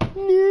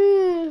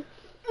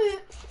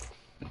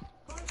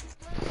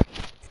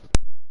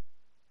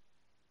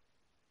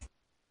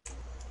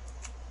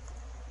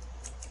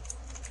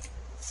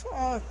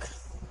 Fuck.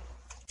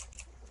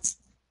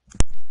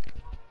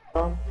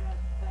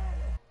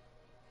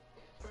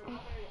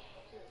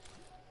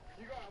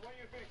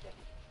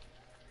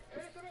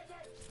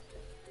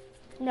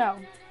 No.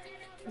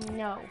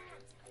 No.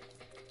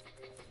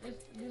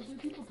 There's new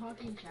people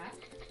talking in chat.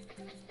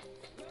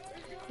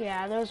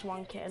 Yeah, there was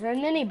one kid.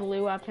 And then he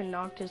blew up and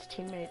knocked his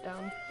teammate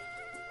down.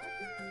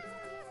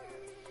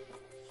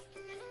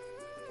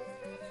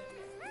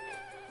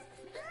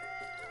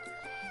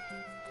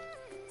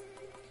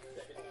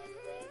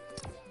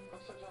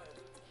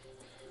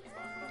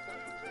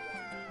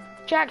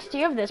 Jax, do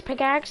you have this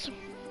pickaxe?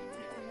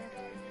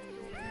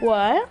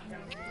 What?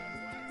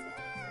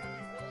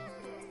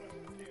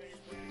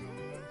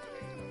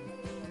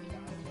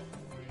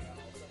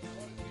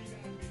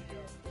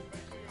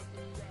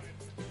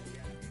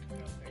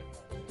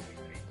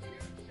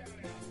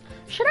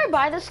 Should I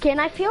buy the skin?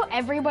 I feel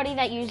everybody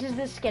that uses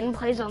this skin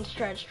plays on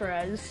stretched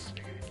res.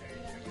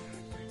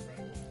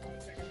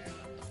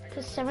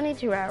 Cause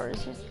 72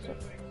 hours is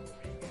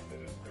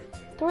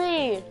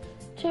 3,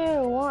 2,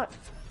 1.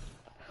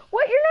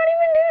 What? You're not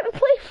even doing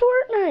play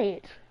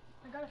Fortnite.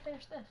 I gotta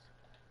finish this.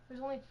 There's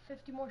only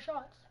 50 more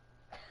shots.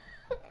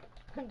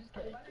 I'm just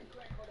kidding.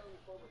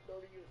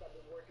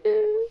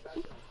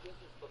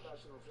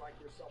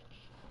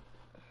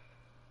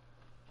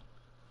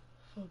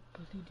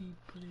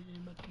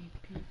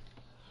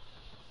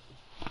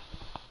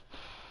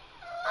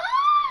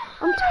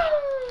 I'm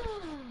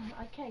tired.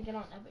 I can't get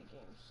on Epic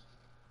Games.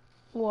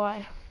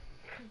 Why?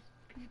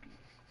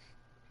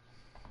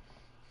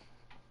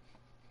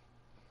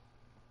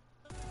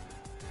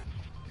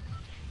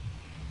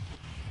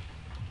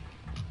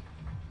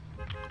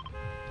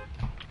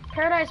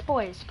 Paradise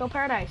boys, go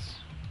paradise.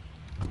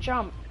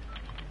 Jump.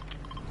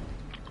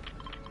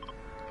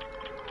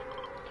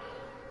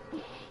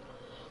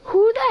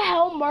 Who the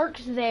hell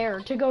marks there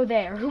to go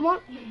there? Who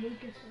want?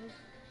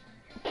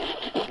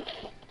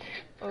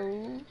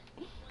 Oh.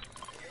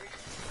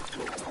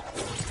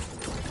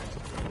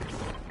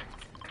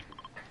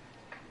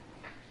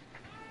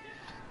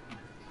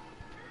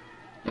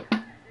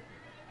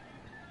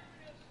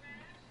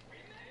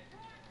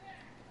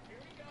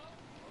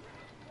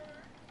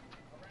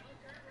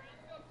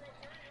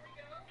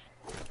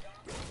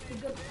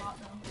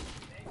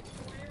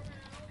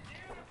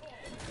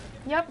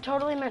 Yep,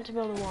 totally meant to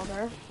build a wall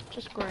there.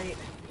 Just great.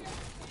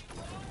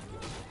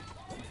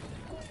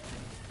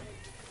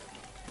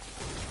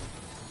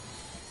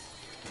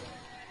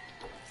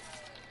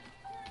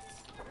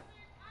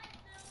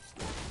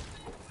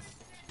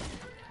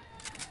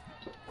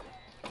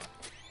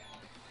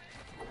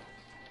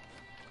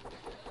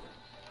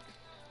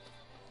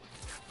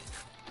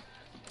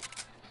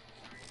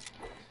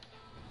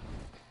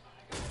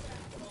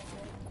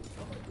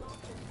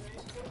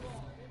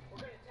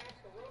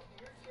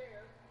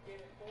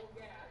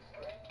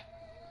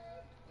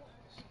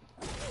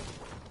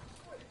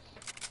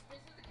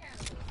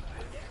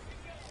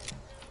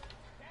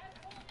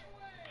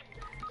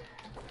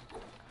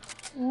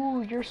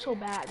 Ooh, you're so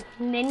bad.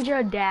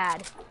 Ninja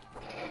dad.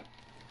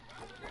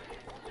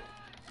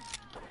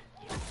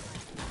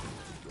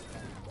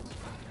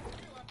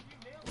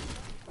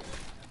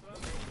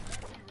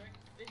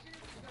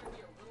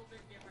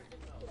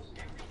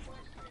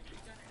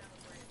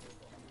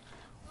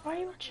 Why are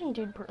you watching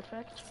Dude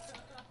Perfect?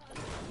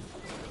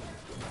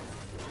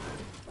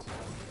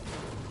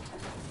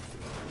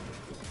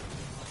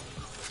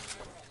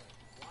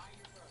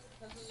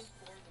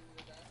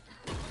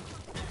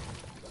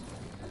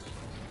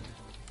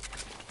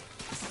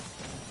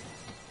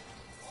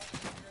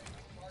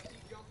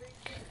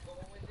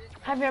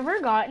 Have you ever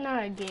gotten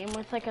a game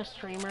with like a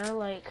streamer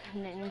like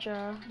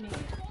Ninja?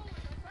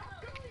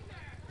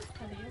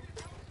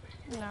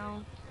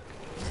 No.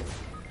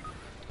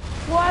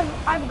 Well,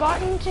 I've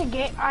gotten to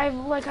get. I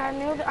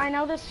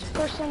know this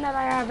person that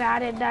I have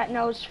added that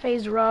knows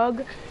FaZe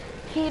Rug.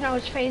 He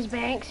knows FaZe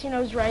Banks. He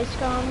knows Rice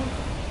Gum.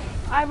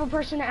 I have a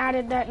person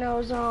added that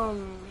knows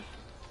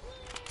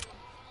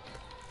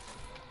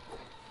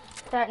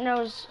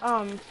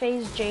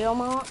FaZe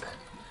Jailmock.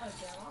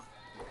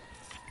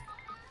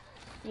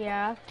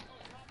 Yeah.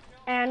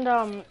 And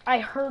I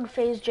heard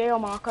FaZe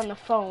Jailmock on the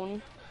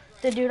phone.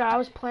 The dude, I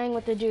was playing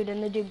with the dude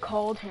and the dude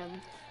called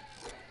him.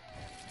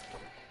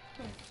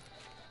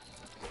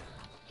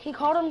 He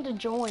called him to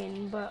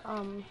join, but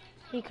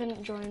he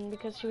couldn't join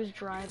because he was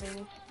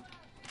driving.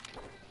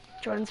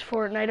 Joins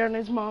Fortnite on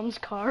his mom's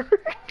car.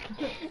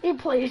 He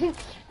plays.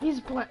 He's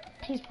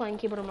playing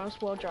keyboard and mouse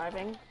while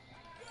driving.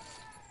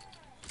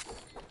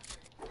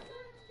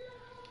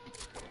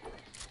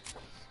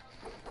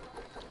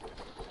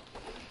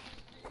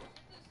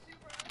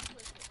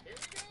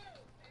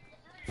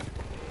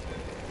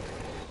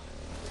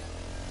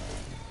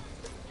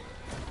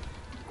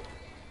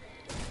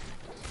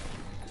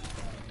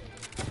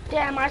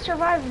 Damn, I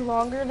survived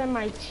longer than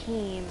my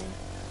team.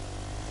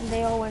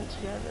 They all went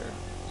together.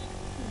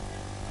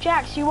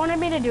 Jax, you wanted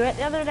me to do it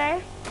the other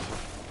day?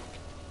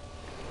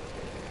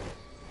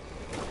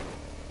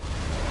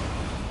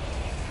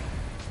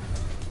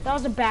 That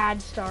was a bad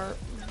start.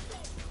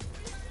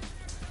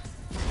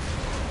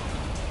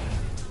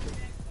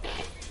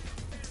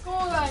 Go,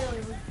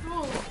 Riley.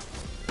 Go.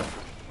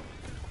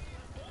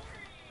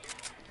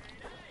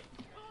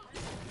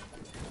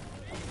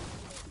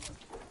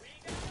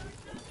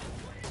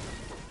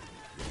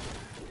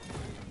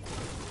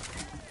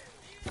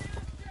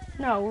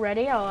 No,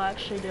 ready? I'll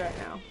actually do it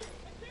now.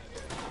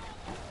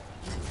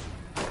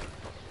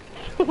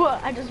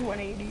 What? I just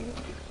 180 you.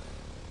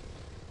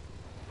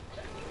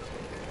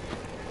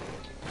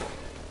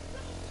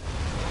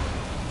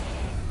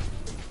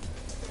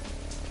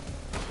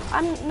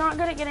 I'm not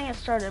good at getting it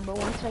started, but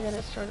once I get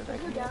it started, I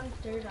Go can.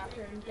 downstairs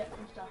after and get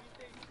some stuff.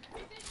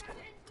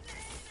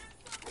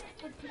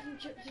 Let's put some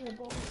chips in the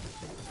bowl.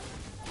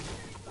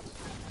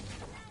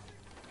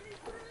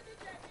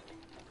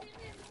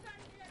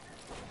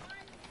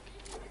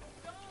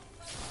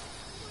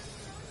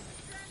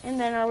 And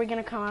then are we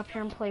gonna come up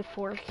here and play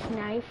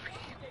Fortnite?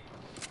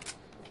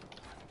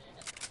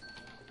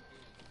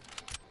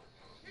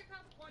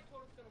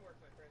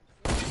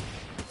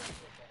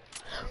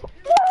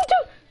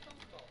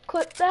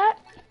 Clip that.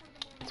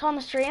 It's on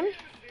the stream.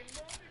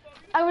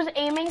 I was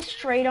aiming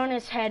straight on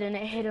his head and it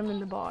hit him in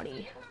the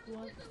body.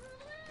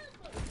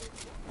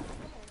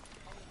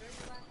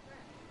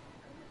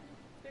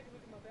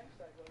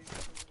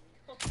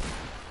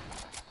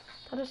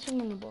 That is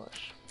him in the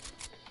bush.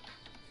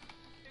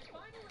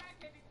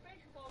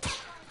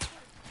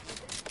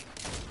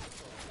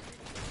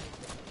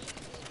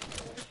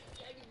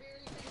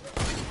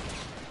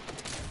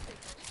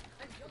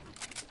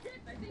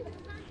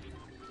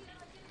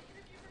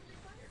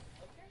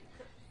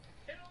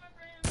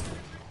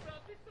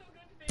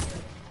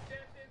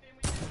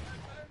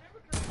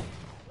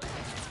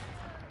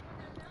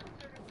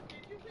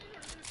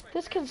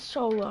 This kid's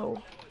so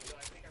low.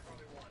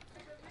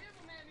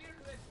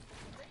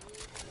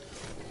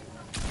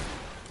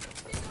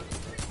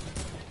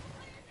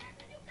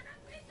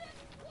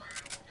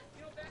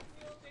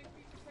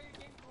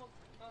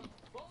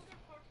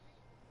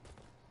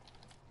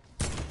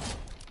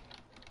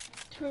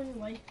 Turn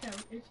lights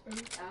out. It's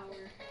Earth hour.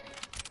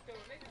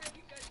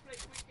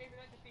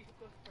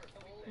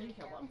 Did you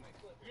kill him?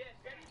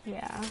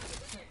 Yeah.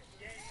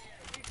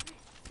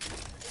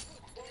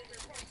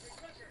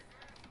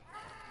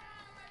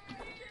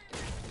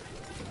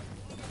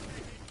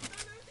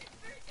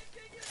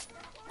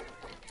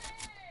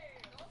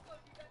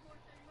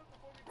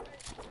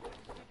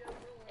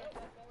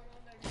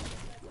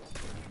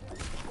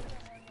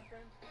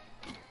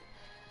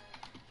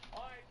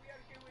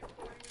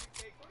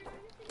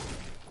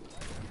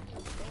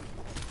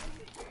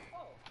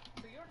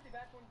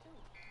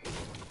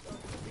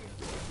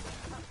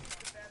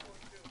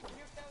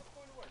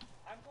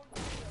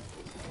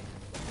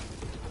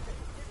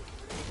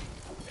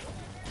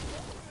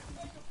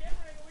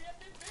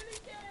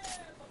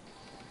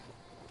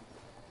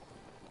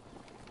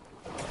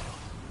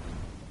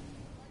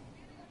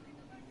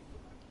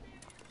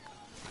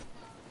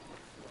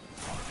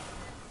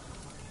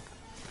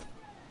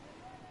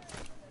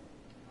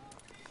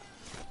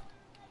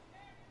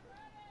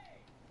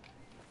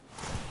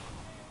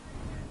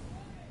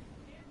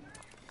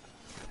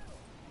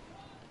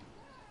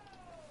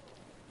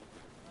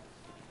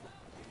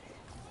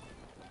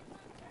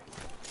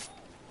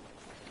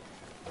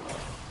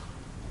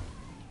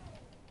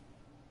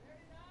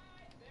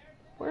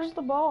 Where's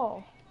the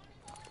ball?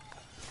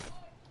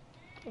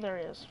 Oh, there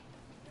he is.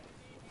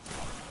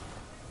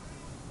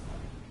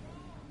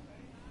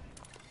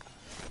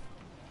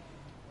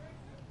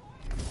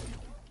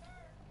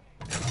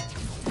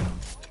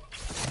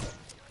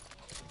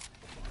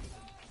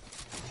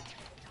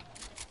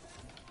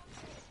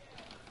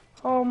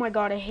 Oh my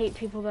god, I hate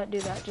people that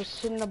do that. Just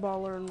sit in the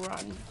baller and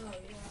run. Oh,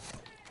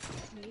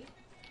 yeah. Me?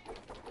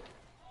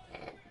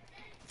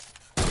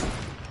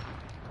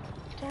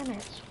 Damn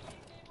it.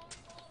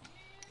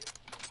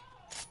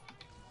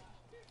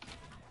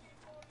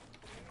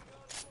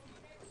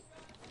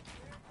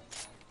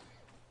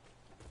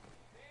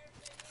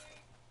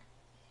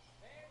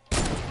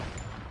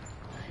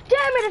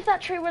 Damn it, if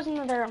that tree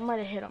wasn't there, it might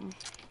have hit him.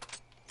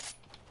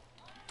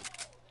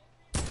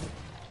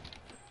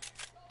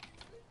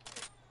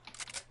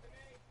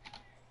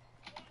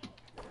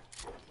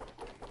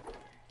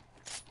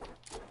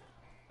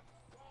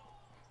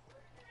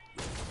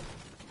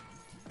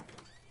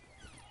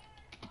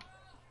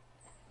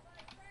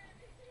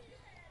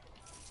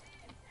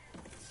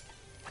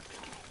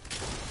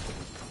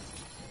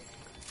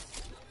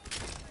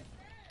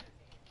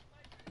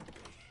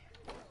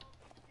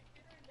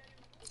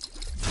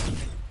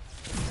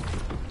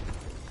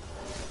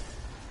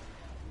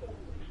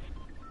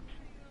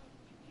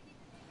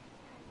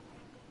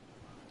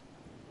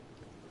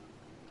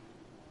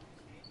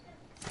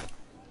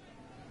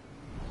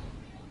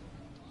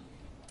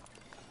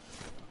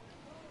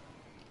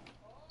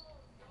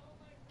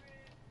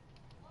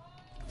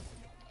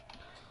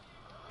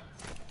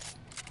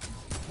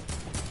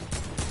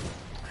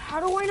 How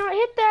do I not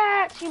hit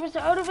that? He was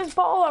out of his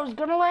ball. I was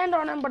gonna land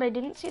on him, but I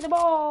didn't see the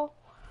ball.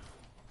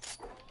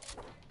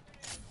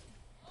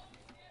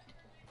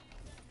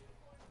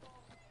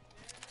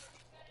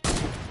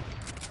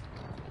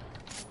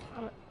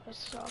 I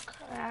suck.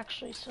 I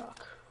actually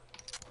suck.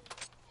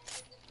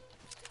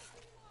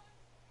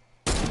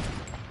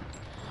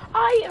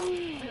 I am.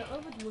 I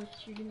don't know if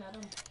it's shooting at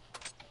him.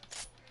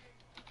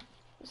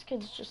 This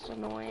kid's just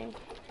annoying.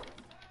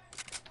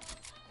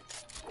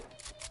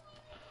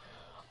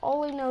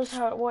 All he knows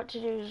what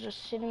to do is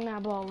just sit in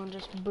that ball and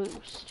just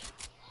boost.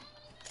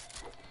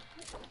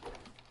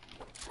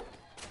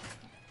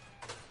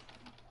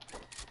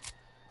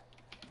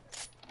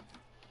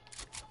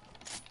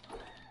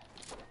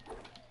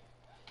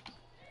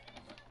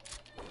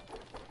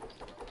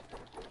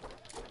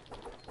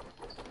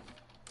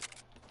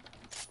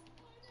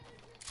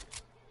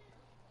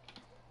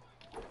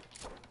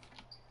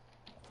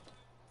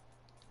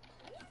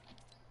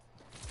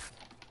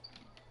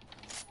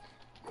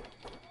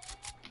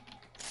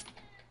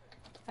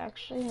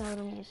 Actually, now that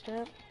I'm used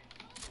to it.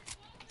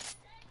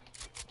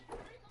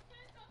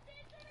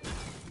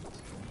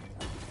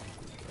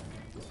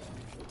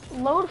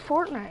 Load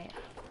Fortnite.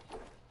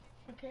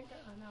 Okay,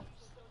 no.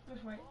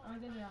 Just wait. I'll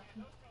get the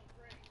option.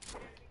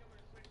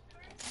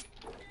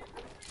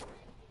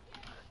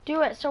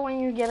 Do it so when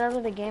you get out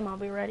of the game, I'll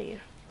be ready.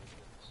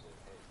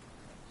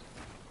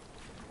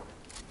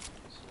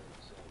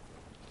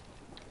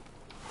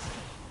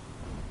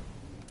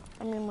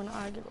 I mean, when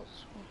I get those.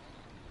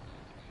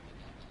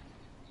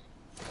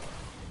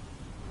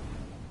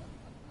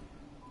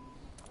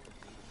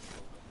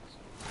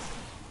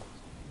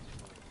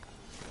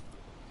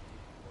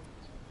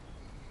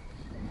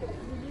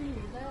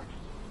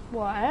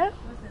 What?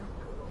 Listen.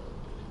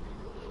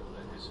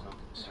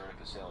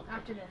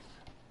 After this.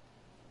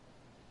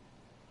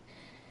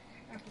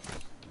 After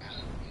this.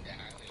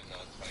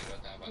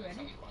 You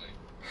ready?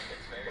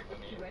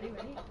 You ready?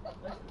 Ready?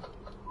 Listen.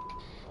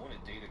 I want to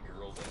date a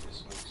girl that has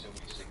smoked so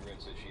many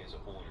cigarettes that she has a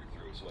hole in her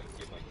throat so I can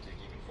get my dick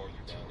even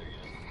farther down there, you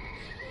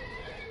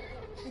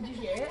know? Did you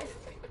hear it?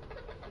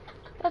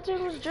 That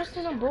dude was just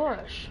in a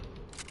bush.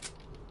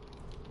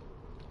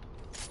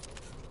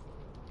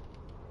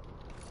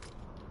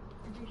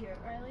 Did you hear it,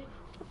 Riley?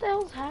 What the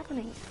hell's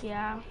happening?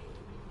 Yeah.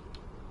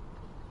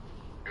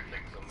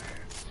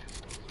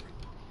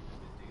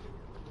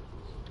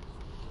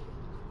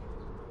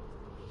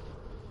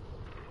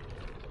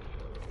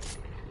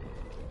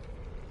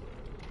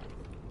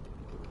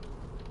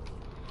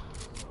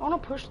 I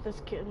want to push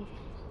this kid.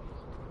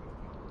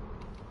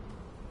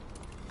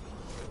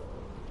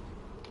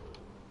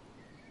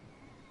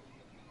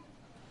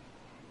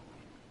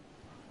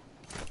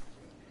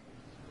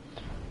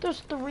 There's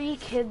 3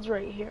 kids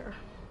right here.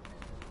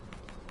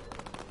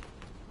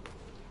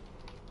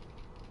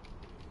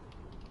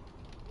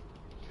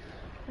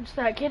 It's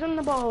that kid on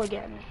the ball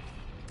again.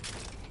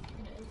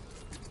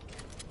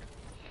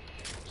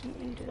 Didn't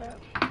mean to do that.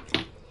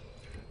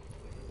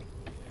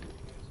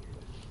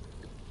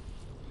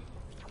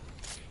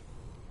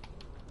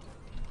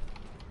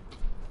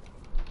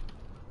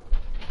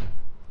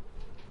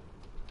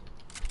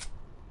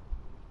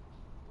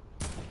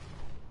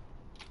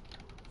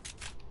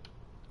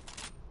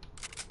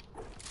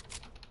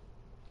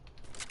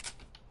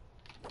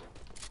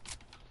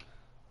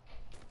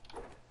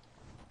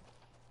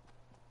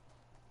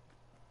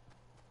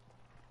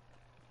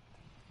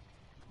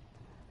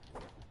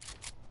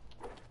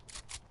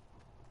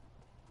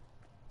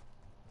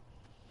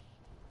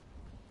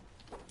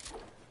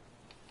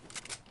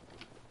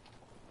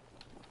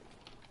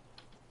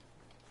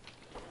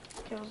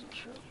 Okay, I wasn't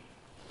sure.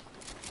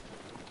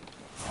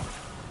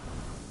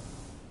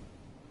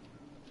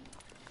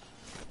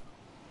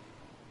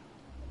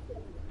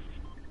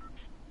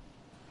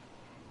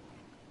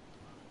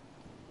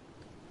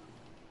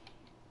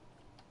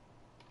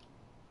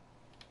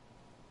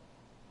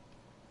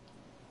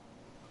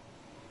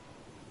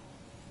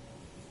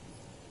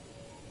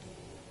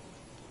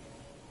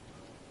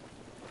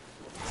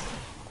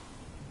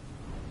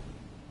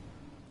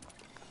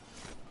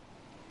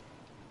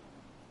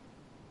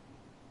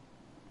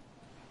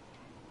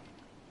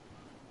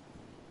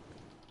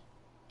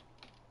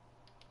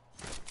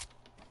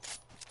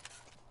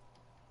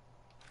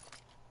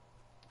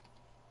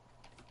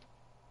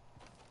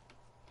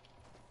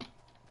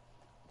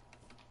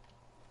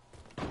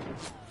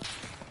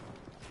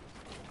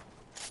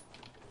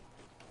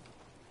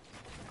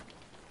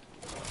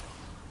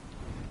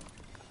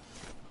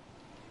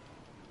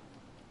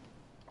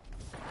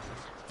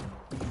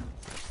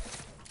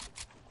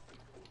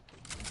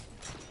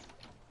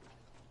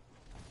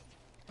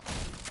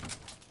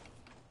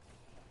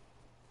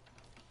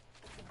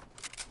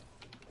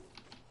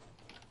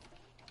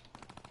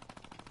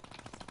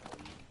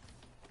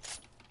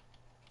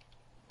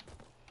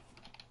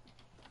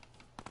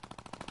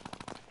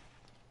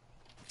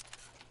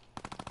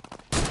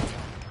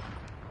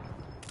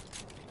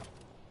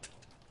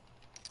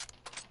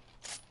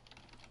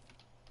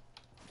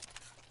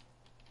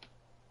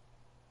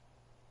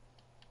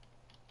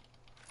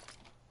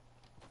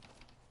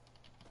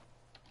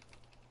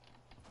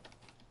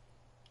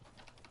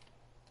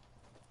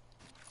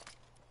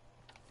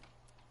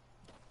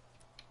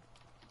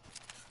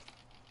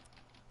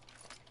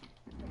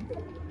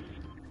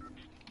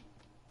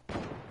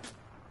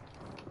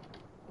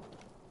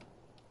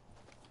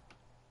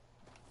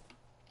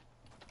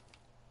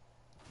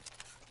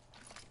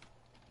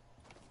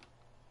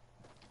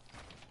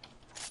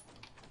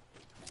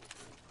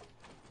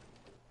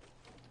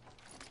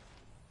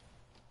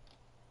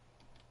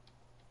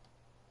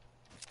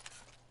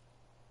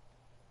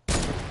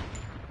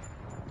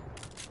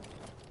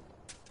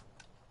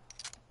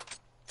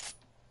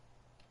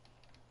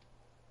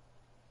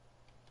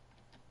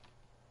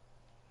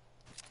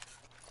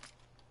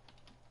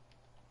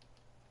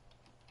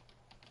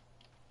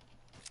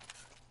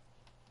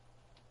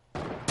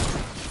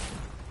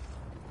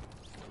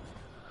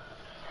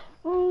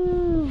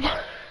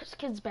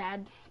 kid's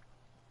bad.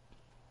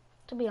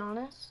 To be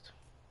honest.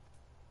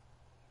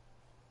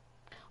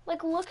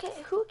 Like, look at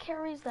who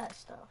carries that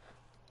stuff.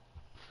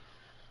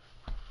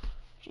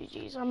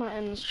 GG's, I'm gonna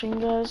end the stream,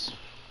 guys.